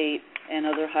state and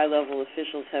other high-level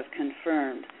officials have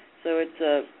confirmed. So it's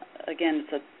a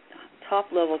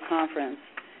top-level conference,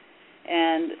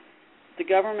 and the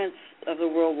governments of the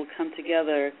world will come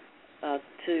together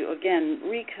to, again,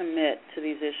 recommit to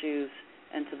these issues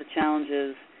and to the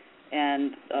challenges.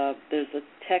 And there's a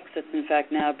text that's, in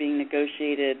fact, now being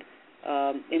negotiated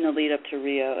in the lead-up to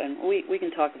Rio. And we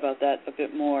can talk about that a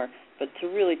bit more, but to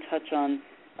really touch on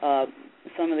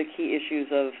some of the key issues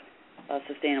of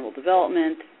sustainable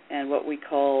development and what we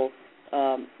call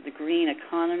the green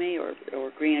economy or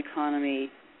green economy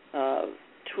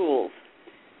tools.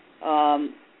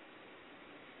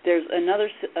 There's another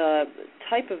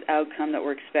type of outcome that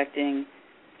we're expecting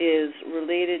is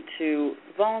related to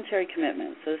voluntary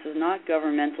commitments. So this is not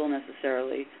governmental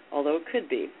necessarily, although it could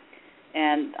be.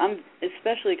 And I'm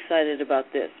especially excited about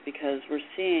this because we're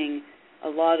seeing a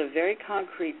lot of very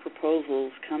concrete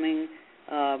proposals coming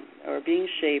or being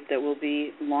shaped that will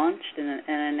be launched and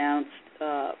announced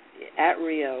at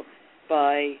Rio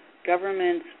by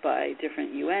governments, by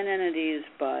different UN entities,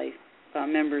 by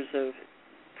members of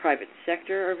private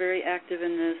sector are very active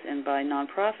in this, and by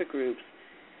nonprofit groups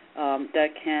that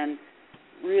can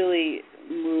really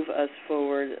move us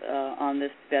forward on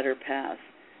this better path.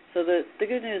 So the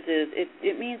good news is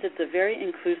it means it's a very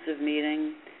inclusive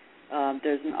meeting.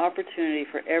 There's an opportunity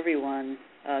for everyone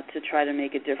to try to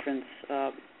make a difference,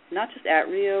 not just at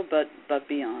Rio, but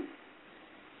beyond.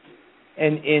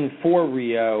 And for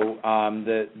Rio,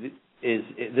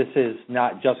 this is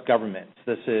not just governments.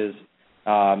 This is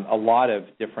a lot of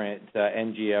different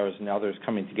NGOs and others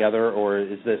coming together, or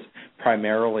is this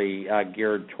primarily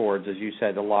geared towards, as you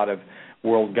said, a lot of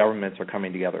world governments are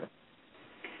coming together?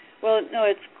 Well, no,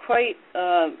 it's quite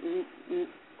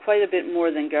a bit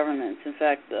more than governments. In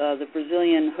fact, the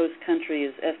Brazilian host country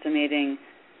is estimating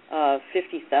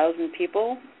 50,000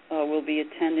 people will be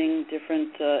attending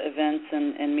different events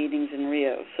and meetings in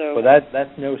Rio. So well,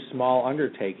 that's no small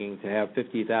undertaking to have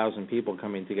 50,000 people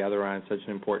coming together on such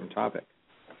an important topic.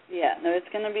 Yeah, no, it's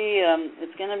going to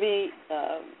be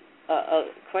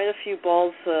quite a few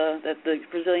balls that the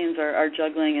Brazilians are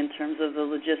juggling in terms of the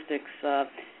logistics,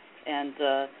 and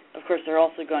of course they're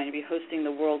also going to be hosting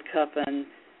the World Cup and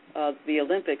the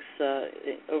Olympics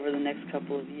over the next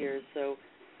couple of years. So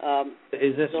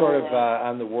Is this sort of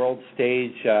on the world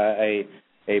stage a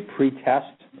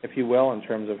pre-test, if you will, in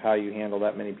terms of how you handle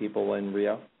that many people in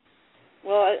Rio?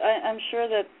 Well, I'm sure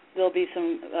that there'll be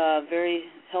some very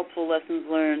helpful lessons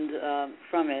learned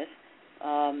from it.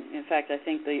 In fact, I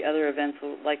think the other events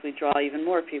will likely draw even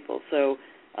more people. So,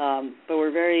 but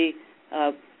we're very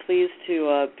pleased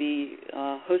to be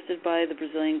hosted by the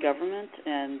Brazilian government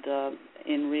and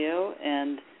in Rio,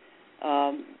 and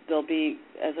there'll be,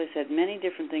 as I said, many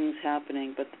different things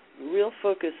happening, but the real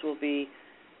focus will be,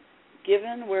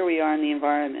 given where we are in the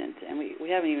environment, and we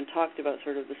haven't even talked about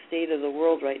sort of the state of the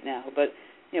world right now, but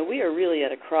we are really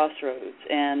at a crossroads,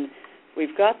 and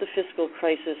we've got the fiscal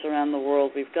crisis around the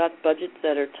world, we've got budgets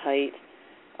that are tight,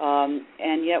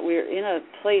 and yet we're in a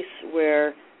place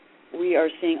where we are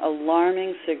seeing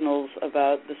alarming signals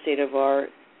about the state of our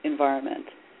environment.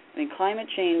 I mean, climate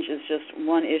change is just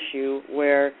one issue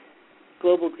where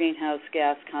global greenhouse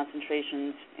gas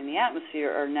concentrations in the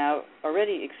atmosphere are now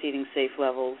already exceeding safe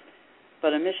levels,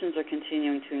 but emissions are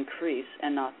continuing to increase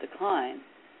and not decline.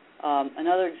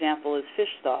 Another example is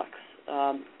fish stocks.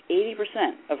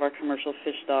 80% of our commercial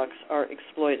fish stocks are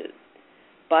exploited.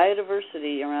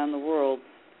 Biodiversity around the world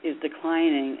is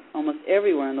declining almost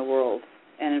everywhere in the world.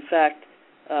 And in fact,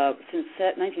 since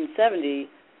 1970,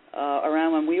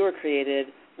 around when we were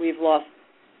created, we've lost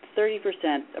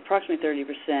approximately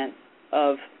 30%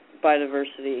 of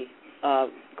biodiversity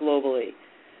globally.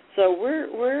 So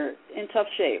we're in tough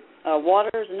shape. Water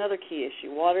is another key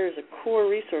issue. Water is a core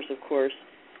resource, of course,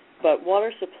 but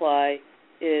water supply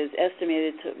is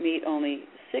estimated to meet only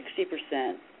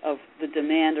 60% of the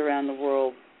demand around the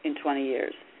world in 20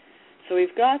 years. So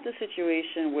we've got the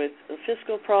situation with the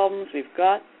fiscal problems. We've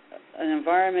got an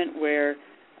environment where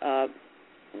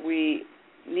we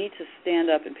need to stand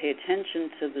up and pay attention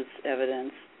to this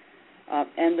evidence.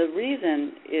 And the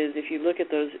reason is, if you look at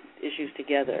those issues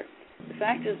together, the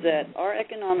fact is that our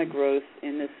economic growth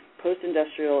in this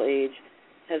post-industrial age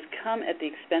has come at the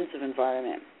expense of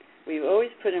environment. We've always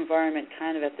put environment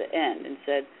kind of at the end and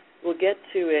said, we'll get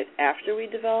to it after we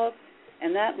develop,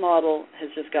 and that model has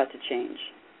just got to change.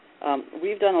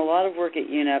 We've done a lot of work at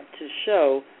UNEP to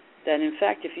show that, in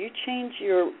fact, if you change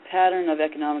your pattern of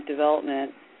economic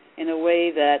development in a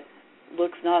way that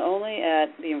looks not only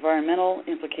at the environmental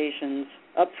implications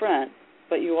up front,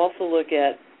 but you also look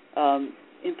at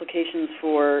implications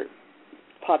for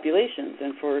populations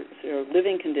and for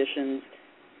living conditions,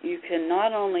 you can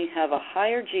not only have a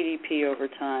higher GDP over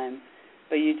time,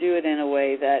 but you do it in a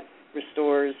way that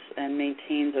restores and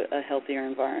maintains a healthier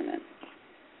environment.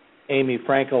 Amy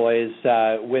Fraenkel is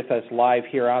with us live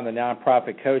here on the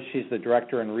Nonprofit Coach. She's the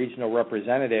Director and Regional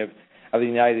Representative of the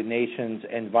United Nations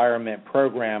Environment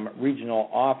Program Regional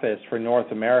Office for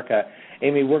North America.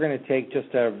 Amy, we're going to take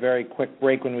just a very quick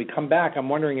break. When we come back, I'm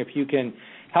wondering if you can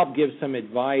help give some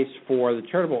advice for the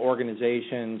charitable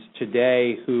organizations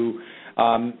today who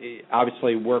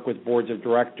obviously work with boards of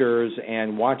directors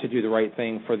and want to do the right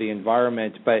thing for the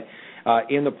environment, but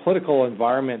in the political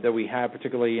environment that we have,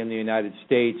 particularly in the United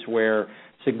States, where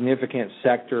significant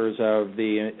sectors of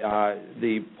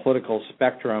the political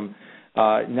spectrum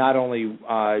not only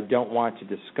don't want to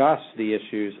discuss the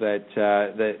issues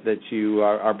that you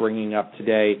are bringing up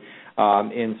today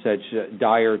in such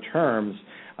dire terms,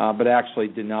 but actually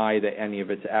deny that any of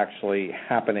it's actually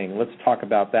happening. Let's talk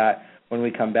about that when we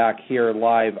come back here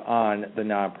live on the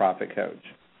Nonprofit Coach.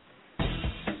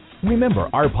 Remember,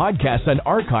 our podcasts and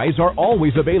archives are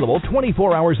always available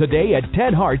 24 hours a day at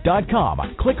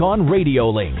tedhart.com. Click on Radio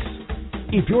Links.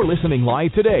 If you're listening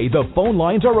live today, the phone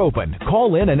lines are open.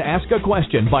 Call in and ask a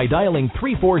question by dialing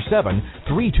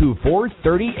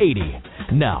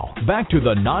 347-324-3080. Now, back to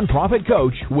the Nonprofit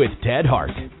Coach with Ted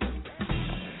Hart.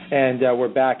 And we're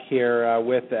back here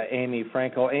with Amy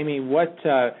Fraenkel. Amy, what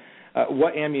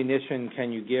ammunition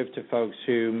can you give to folks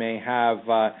who may have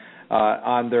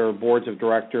on their boards of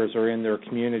directors or in their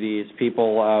communities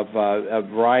people of a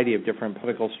variety of different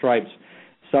political stripes,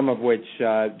 some of which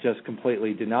just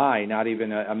completely deny, not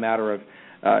even a matter of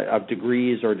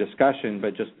degrees or discussion,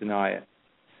 but just deny it?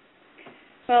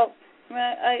 Well,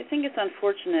 I think it's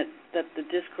unfortunate that the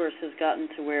discourse has gotten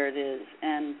to where it is,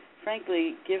 and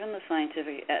frankly, given the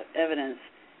scientific evidence,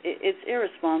 it's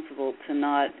irresponsible to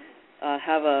not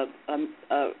have a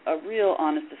real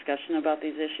honest discussion about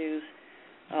these issues.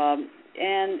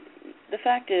 And the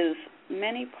fact is,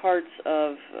 many parts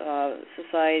of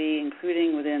society,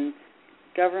 including within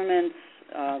governments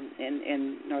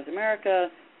in North America,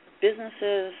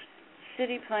 businesses,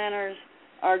 city planners,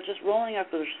 are just rolling up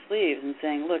their sleeves and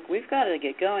saying, look, we've got to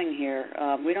get going here.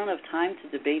 We don't have time to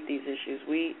debate these issues.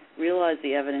 We realize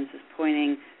the evidence is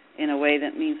pointing in a way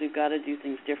that means we've got to do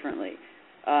things differently.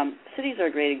 Cities are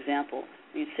a great example.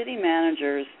 I mean, city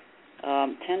managers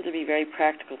tend to be very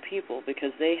practical people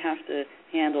because they have to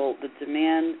handle the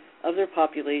demand of their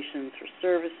populations for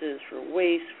services, for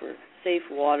waste, for safe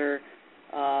water,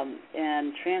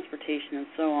 and transportation and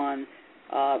so on.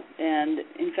 And,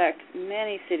 in fact,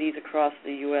 many cities across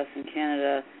the U.S. and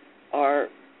Canada are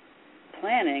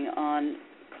planning on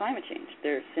climate change.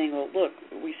 They're saying, well, look,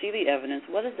 we see the evidence.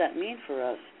 What does that mean for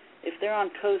us? If they're on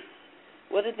coasts,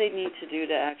 what do they need to do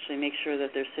to actually make sure that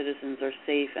their citizens are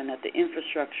safe and that the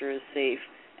infrastructure is safe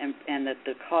and that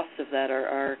the costs of that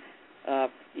are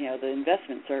the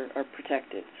investments are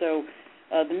protected? So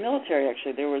the military,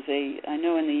 actually, there was I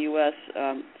know in the U.S.,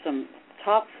 some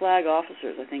top flag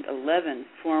officers, I think 11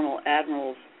 formal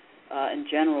admirals and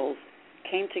generals,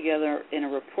 came together in a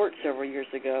report several years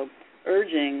ago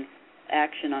urging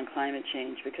action on climate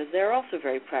change because they're also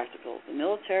very practical. The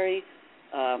military,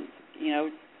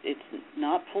 it's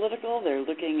not political. They're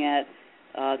looking at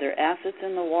their assets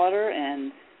in the water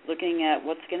and looking at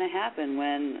what's going to happen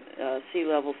when sea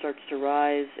level starts to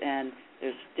rise and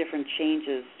there's different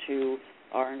changes to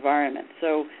our environment.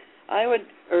 So I would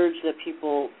urge that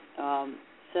people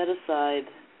set aside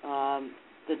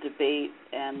the debate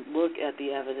and look at the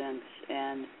evidence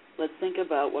and let's think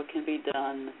about what can be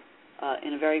done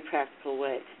in a very practical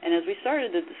way. And as we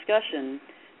started the discussion,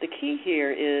 the key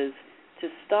here is to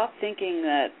stop thinking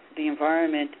that the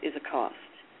environment is a cost.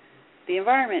 The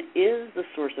environment is the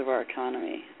source of our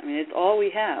economy. I mean, it's all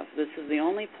we have. This is the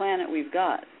only planet we've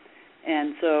got.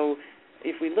 And so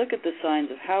if we look at the signs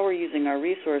of how we're using our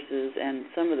resources and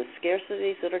some of the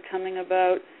scarcities that are coming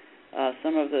about,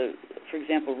 some of the, for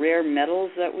example, rare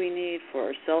metals that we need for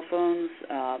our cell phones,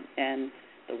 and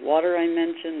the water I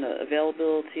mentioned, the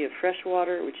availability of fresh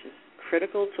water, which is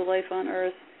critical to life on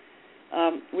Earth,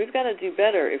 we've got to do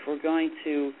better if we're going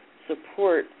to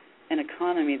support an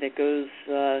economy that goes,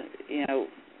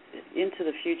 into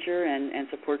the future and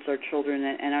supports our children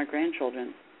and our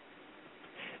grandchildren.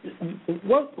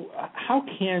 How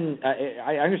can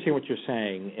I understand what you're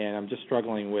saying, and I'm just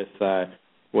struggling with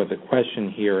the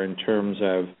question here in terms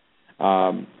of,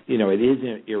 it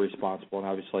is irresponsible, and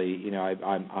obviously,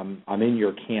 I'm in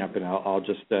your camp, and I'll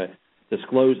just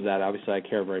disclose that. Obviously, I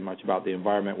care very much about the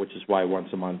environment, which is why once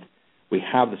a month we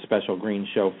have the special Green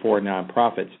Show for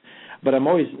nonprofits. But I'm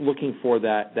always looking for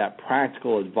that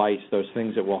practical advice, those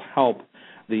things that will help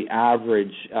the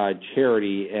average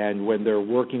charity, and when they're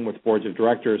working with boards of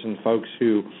directors and folks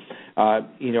who,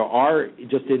 are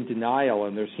just in denial,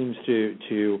 and there seems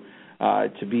to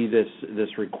be this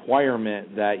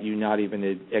requirement that you not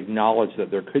even acknowledge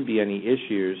that there could be any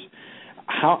issues.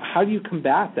 How do you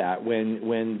combat that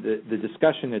when the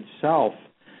discussion itself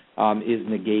is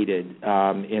negated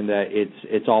in that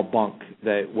it's all bunk,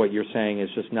 that what you're saying is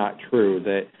just not true,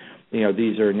 that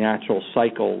these are natural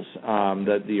cycles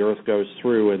that the Earth goes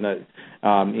through, and that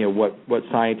what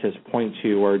scientists point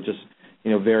to are just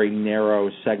very narrow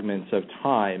segments of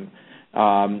time.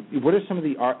 What are some of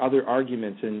the other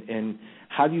arguments, and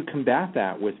how do you combat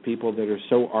that with people that are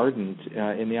so ardent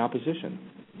in the opposition?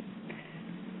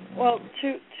 Well,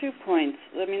 two points.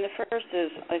 I mean, the first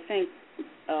is I think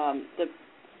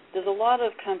there's a lot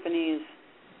of companies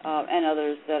and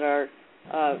others that are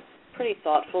pretty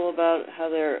thoughtful about how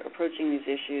they're approaching these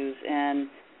issues and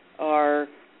are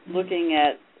looking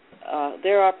at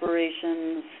their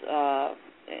operations.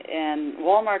 And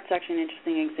Walmart's actually an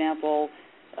interesting example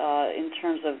in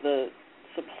terms of the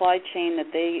supply chain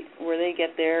where they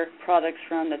get their products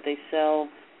from that they sell.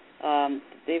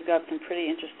 They've got some pretty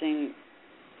interesting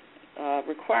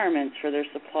requirements for their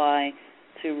supply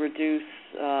to reduce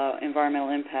environmental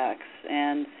impacts.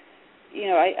 And,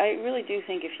 I really do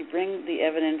think if you bring the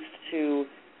evidence to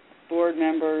board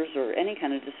members or any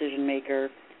kind of decision maker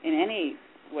in any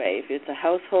way, if it's a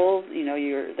household,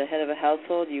 you're the head of a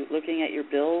household, you're looking at your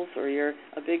bills, or you're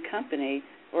a big company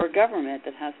or a government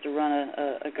that has to run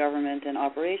a government and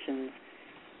operations,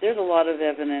 there's a lot of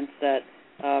evidence that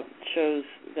shows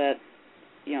that,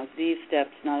 these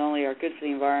steps not only are good for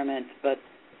the environment, but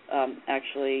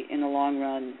actually in the long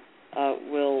run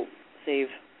will save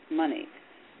money.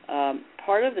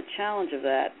 Part of the challenge of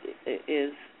that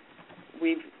is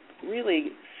we've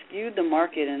really skewed the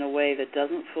market in a way that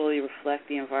doesn't fully reflect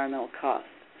the environmental costs.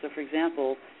 So, for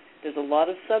example, there's a lot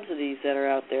of subsidies that are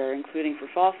out there, including for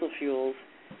fossil fuels,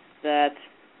 that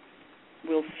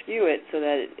will skew it so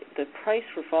that the price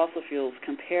for fossil fuels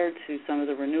compared to some of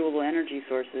the renewable energy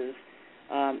sources,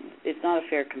 it's not a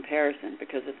fair comparison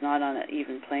because it's not on an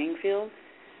even playing field.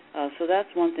 So that's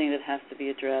one thing that has to be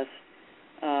addressed.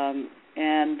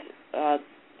 And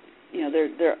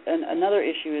another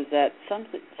issue is that some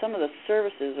of the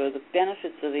services or the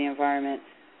benefits of the environment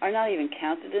are not even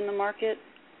counted in the market.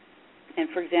 And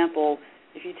for example,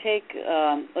 if you take,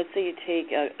 let's say you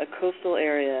take a coastal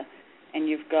area, and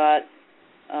you've got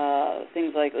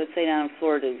things like, let's say down in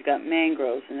Florida, you've got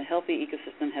mangroves, and a healthy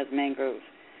ecosystem has mangroves.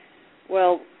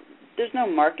 Well, there's no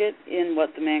market in what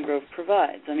the mangrove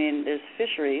provides. I mean, there's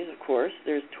fisheries, of course.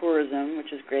 There's tourism,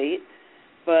 which is great.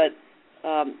 But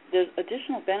there's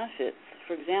additional benefits.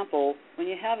 For example, when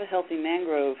you have a healthy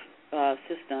mangrove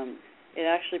system, it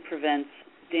actually prevents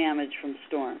damage from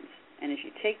storms. And if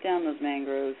you take down those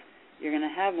mangroves, you're going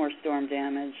to have more storm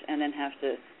damage and then have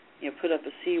to put up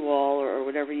a seawall or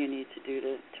whatever you need to do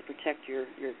to protect your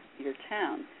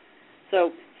town.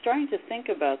 So starting to think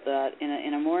about that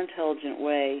in a more intelligent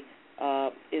way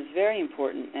is very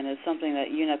important, and is something that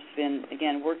UNEP's been,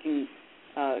 again, working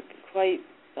quite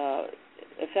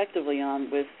effectively on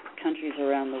with countries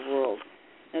around the world.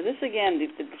 Now this, again,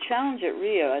 the challenge at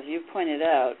Rio, as you pointed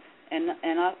out, and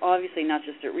obviously not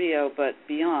just at Rio but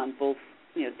beyond, both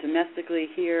domestically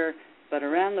here but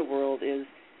around the world, is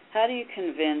how do you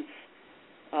convince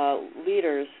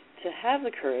leaders to have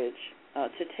the courage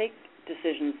to take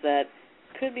decisions that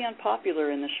could be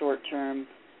unpopular in the short term,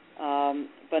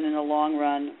 but in the long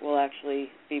run will actually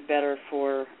be better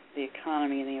for the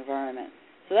economy and the environment?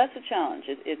 So that's a challenge.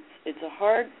 It's a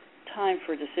hard time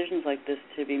for decisions like this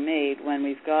to be made when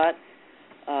we've got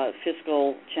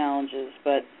fiscal challenges,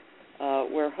 but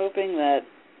we're hoping that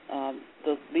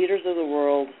the leaders of the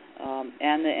world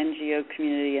and the NGO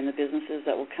community and the businesses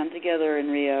that will come together in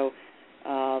Rio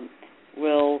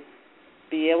will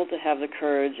be able to have the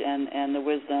courage and the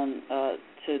wisdom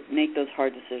to make those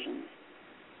hard decisions.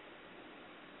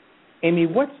 Amy,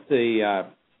 what's the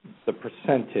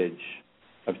percentage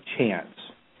of chance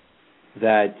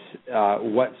that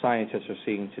what scientists are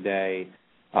seeing today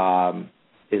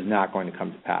is not going to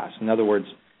come to pass? In other words,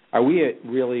 are we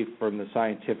really, from the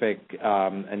scientific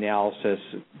analysis,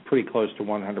 pretty close to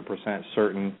 100%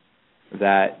 certain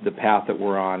that the path that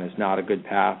we're on is not a good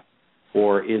path,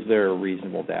 or is there a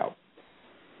reasonable doubt?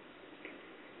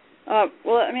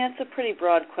 Well, I mean, it's a pretty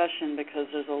broad question because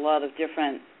there's a lot of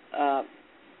different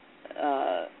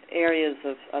areas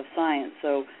of science.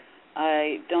 So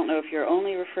I don't know if you're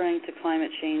only referring to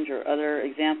climate change or other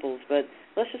examples, but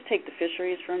let's just take the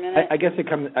fisheries for a minute. I guess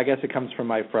it comes from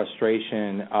my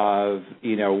frustration of,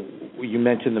 you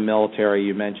mentioned the military,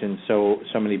 you mentioned so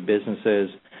many businesses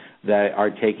that are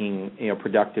taking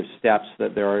productive steps,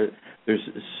 that there's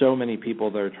so many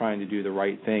people that are trying to do the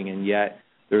right thing, and yet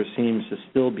there seems to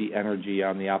still be energy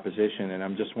on the opposition, and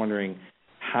I'm just wondering,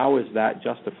 how is that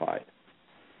justified?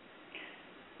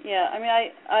 Yeah, I mean,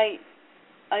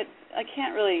 I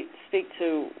can't really speak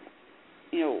to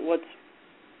what's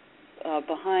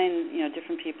behind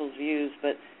different people's views,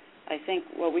 but I think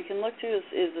what we can look to is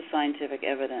the scientific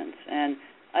evidence, and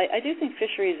I do think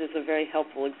fisheries is a very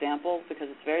helpful example because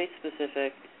it's very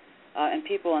specific, and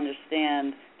people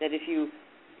understand that if you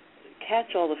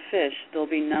catch all the fish, there'll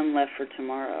be none left for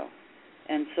tomorrow,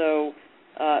 and so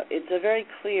it's a very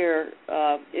clear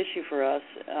issue for us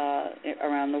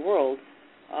around the world.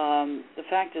 The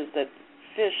fact is that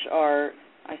fish are,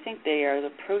 I think they are the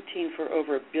protein for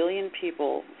over 1 billion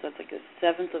people, so that's like a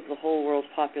seventh of the whole world's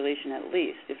population at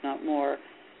least, if not more.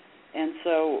 And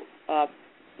so,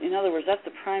 in other words, that's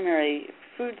the primary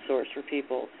food source for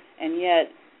people, and yet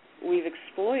we've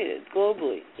exploited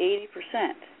globally 80%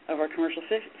 of our commercial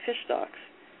fish stocks,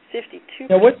 52%.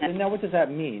 Now, what does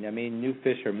that mean? I mean, new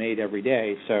fish are made every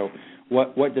day, so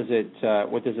what does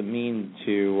it mean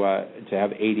to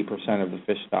have 80% of the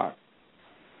fish stock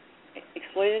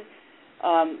exploited?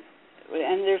 And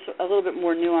there's a little bit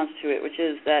more nuance to it, which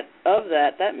is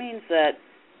that means that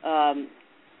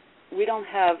we don't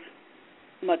have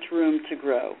much room to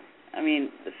grow. I mean,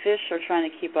 the fish are trying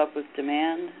to keep up with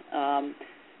demand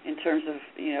in terms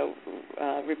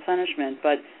of replenishment,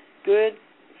 but good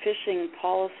fishing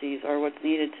policies are what's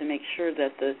needed to make sure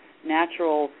that the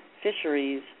natural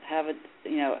fisheries have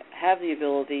the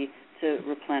ability to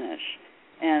replenish.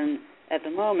 And at the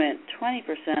moment,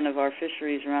 20% of our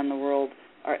fisheries around the world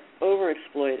are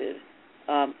overexploited,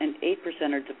 and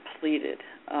 8% are depleted.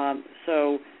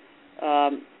 So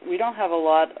we don't have a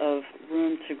lot of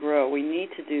room to grow. We need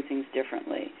to do things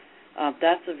differently.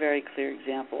 That's a very clear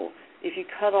example. If you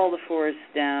cut all the forests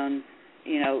down,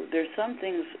 there's some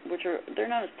things they're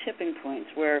known as tipping points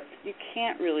where you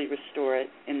can't really restore it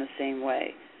in the same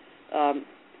way.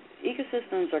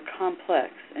 Ecosystems are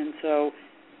complex, and so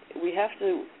we have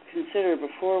to consider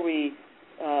before we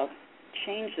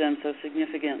change them so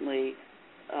significantly,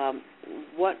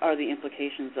 what are the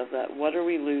implications of that? What are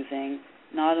we losing?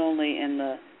 not only in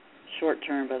the short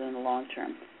term but in the long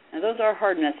term. And those are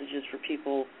hard messages for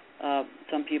people,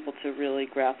 some people to really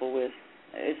grapple with,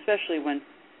 especially when,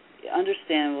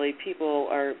 understandably, people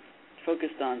are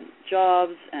focused on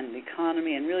jobs and the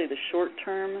economy and really the short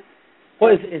term.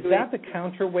 Well, is that the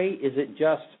counterweight? Is it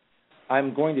just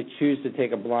I'm going to choose to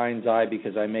take a blind eye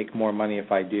because I make more money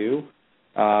if I do,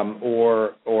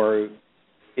 or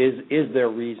is there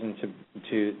reason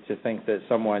to think that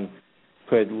someone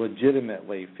could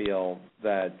legitimately feel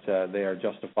that they are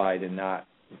justified in not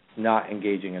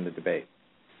engaging in the debate?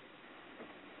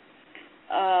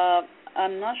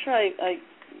 I'm not sure I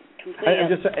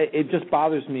completely... It just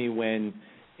bothers me when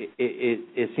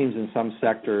it seems in some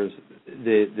sectors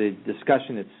the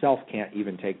discussion itself can't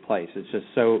even take place. It's just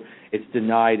it's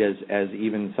denied as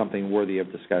even something worthy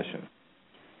of discussion.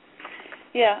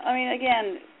 Yeah, I mean,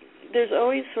 again, there's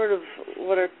always sort of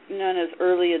what are known as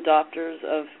early adopters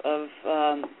of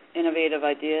innovative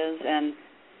ideas, and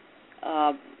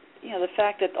the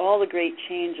fact that all the great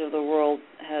change of the world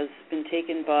has been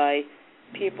taken by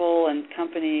people and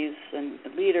companies and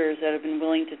leaders that have been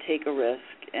willing to take a risk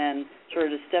and sort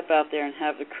of to step out there and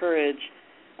have the courage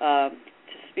to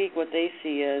speak what they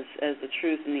see as the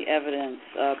truth and the evidence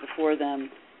before them,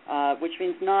 which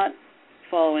means not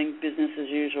following business as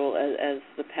usual as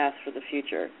the path for the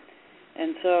future.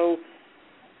 And so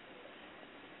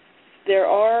there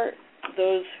are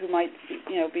those who might,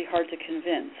 be hard to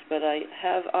convince, but I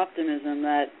have optimism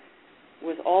that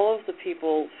with all of the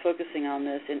people focusing on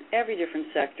this in every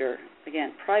different sector,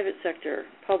 again, private sector,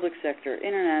 public sector,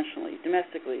 internationally,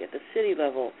 domestically, at the city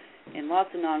level, in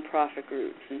lots of nonprofit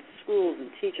groups and schools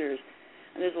and teachers,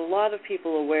 and there's a lot of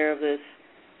people aware of this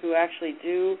who actually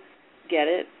do get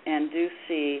it and do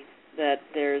see that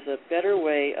there's a better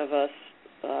way of us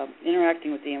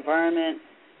interacting with the environment,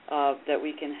 that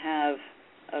we can have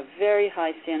a very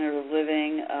high standard of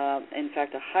living, in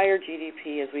fact, a higher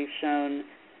GDP, as we've shown,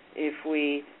 if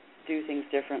we do things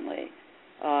differently.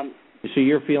 So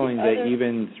you're feeling that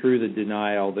even through the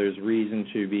denial, there's reason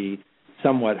to be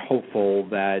somewhat hopeful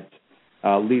that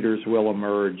leaders will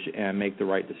emerge and make the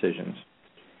right decisions?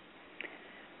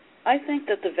 I think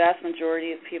that the vast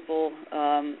majority of people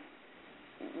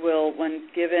will, when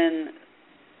given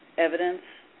evidence,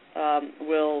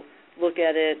 will look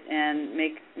at it and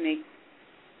make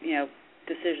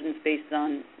decisions based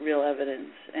on real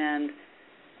evidence. And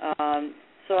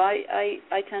so I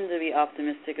tend to be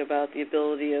optimistic about the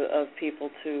ability of people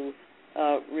to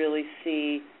really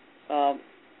see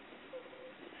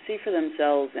for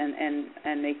themselves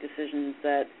and make decisions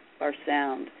that are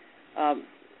sound. And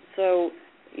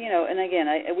again,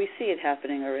 we see it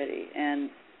happening already. And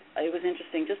it was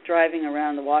interesting just driving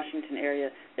around the Washington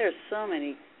area. There are so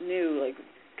many new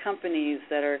companies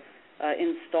that are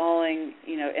installing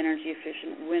energy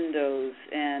efficient windows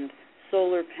and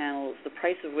solar panels, the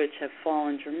price of which have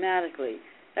fallen dramatically.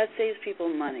 That saves people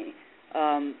money.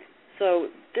 So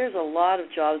there's a lot of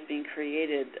jobs being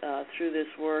created through this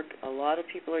work. A lot of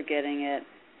people are getting it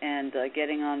and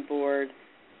getting on board,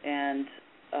 and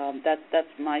that's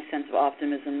my sense of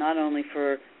optimism, not only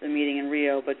for the meeting in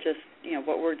Rio, but just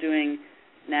what we're doing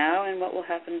now and what will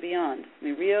happen beyond. I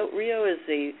mean, Rio is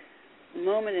a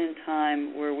moment in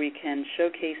time where we can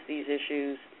showcase these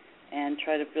issues and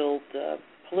try to build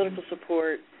political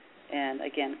support and,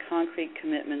 again, concrete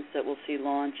commitments that we'll see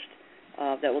launched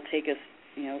that will take us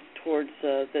towards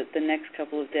the next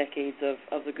couple of decades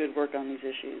of the good work on these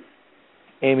issues.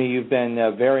 Amy, you've been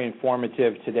very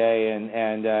informative today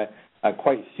and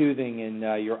quite soothing in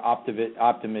your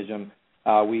optimism.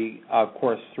 We, of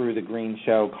course, through the Greene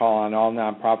Show, call on all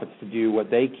nonprofits to do what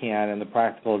they can, and the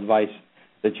practical advice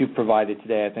that you've provided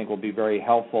today I think will be very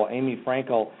helpful. Amy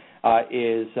Fraenkel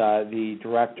is the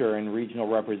Director and Regional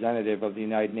Representative of the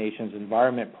United Nations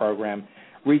Environment Program,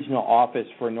 Regional Office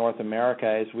for North America.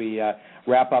 As we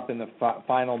wrap up in the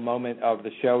final moment of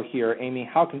the show here, Amy,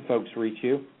 how can folks reach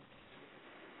you?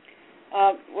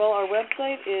 Well, our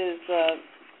website is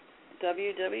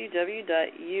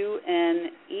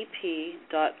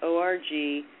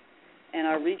www.unep.org, and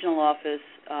our regional office,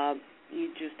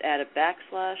 you just add a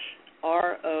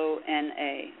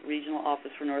 /RONA, Regional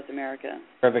Office for North America.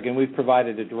 Perfect, and we've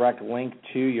provided a direct link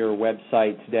to your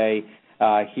website today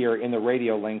here in the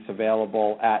radio links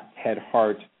available at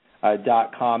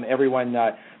tedhart.com. Everyone,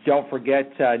 don't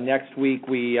forget, next week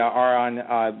we are on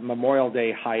Memorial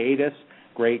Day hiatus.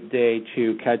 Great day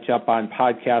to catch up on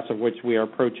podcasts, of which we are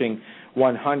approaching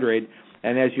 100.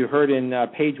 And as you heard in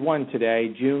page one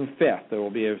today, June 5th, there will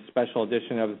be a special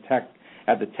edition of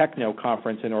at the Techno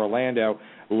Conference in Orlando,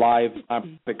 live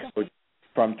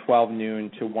from 12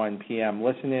 noon to 1 p.m.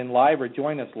 Listen in live or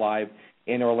join us live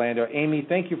in Orlando. Amy,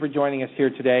 thank you for joining us here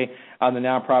today on the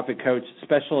Nonprofit Coach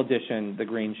Special Edition, The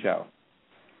Greene Show.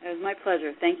 It was my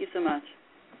pleasure. Thank you so much.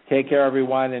 Take care,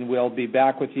 everyone, and we'll be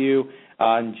back with you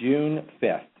on June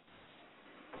 5th.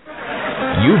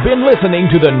 You've been listening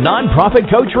to the Nonprofit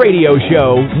Coach Radio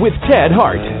Show with Ted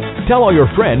Hart. Tell all your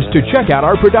friends to check out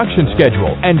our production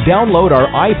schedule and download our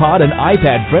iPod and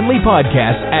iPad-friendly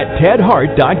podcast at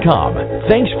tedhart.com.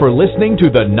 Thanks for listening to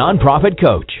the Nonprofit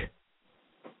Coach.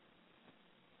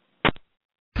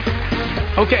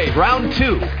 Okay, round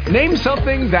 2. Name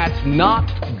something that's not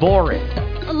boring.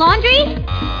 A laundry?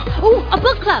 Ooh, a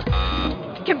book club.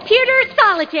 Computer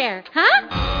solitaire, huh?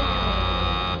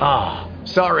 Ah,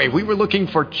 sorry, we were looking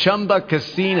for Chumba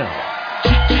Casino.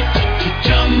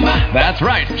 That's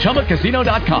right,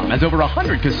 ChumbaCasino.com has over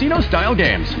 100 casino-style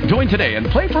games. Join today and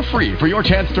play for free for your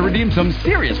chance to redeem some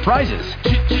serious prizes.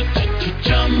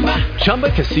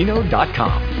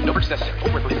 ChumbaCasino.com. No purchase necessary.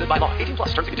 Void where prohibited by law. 18+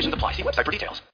 terms and conditions apply. See website for details.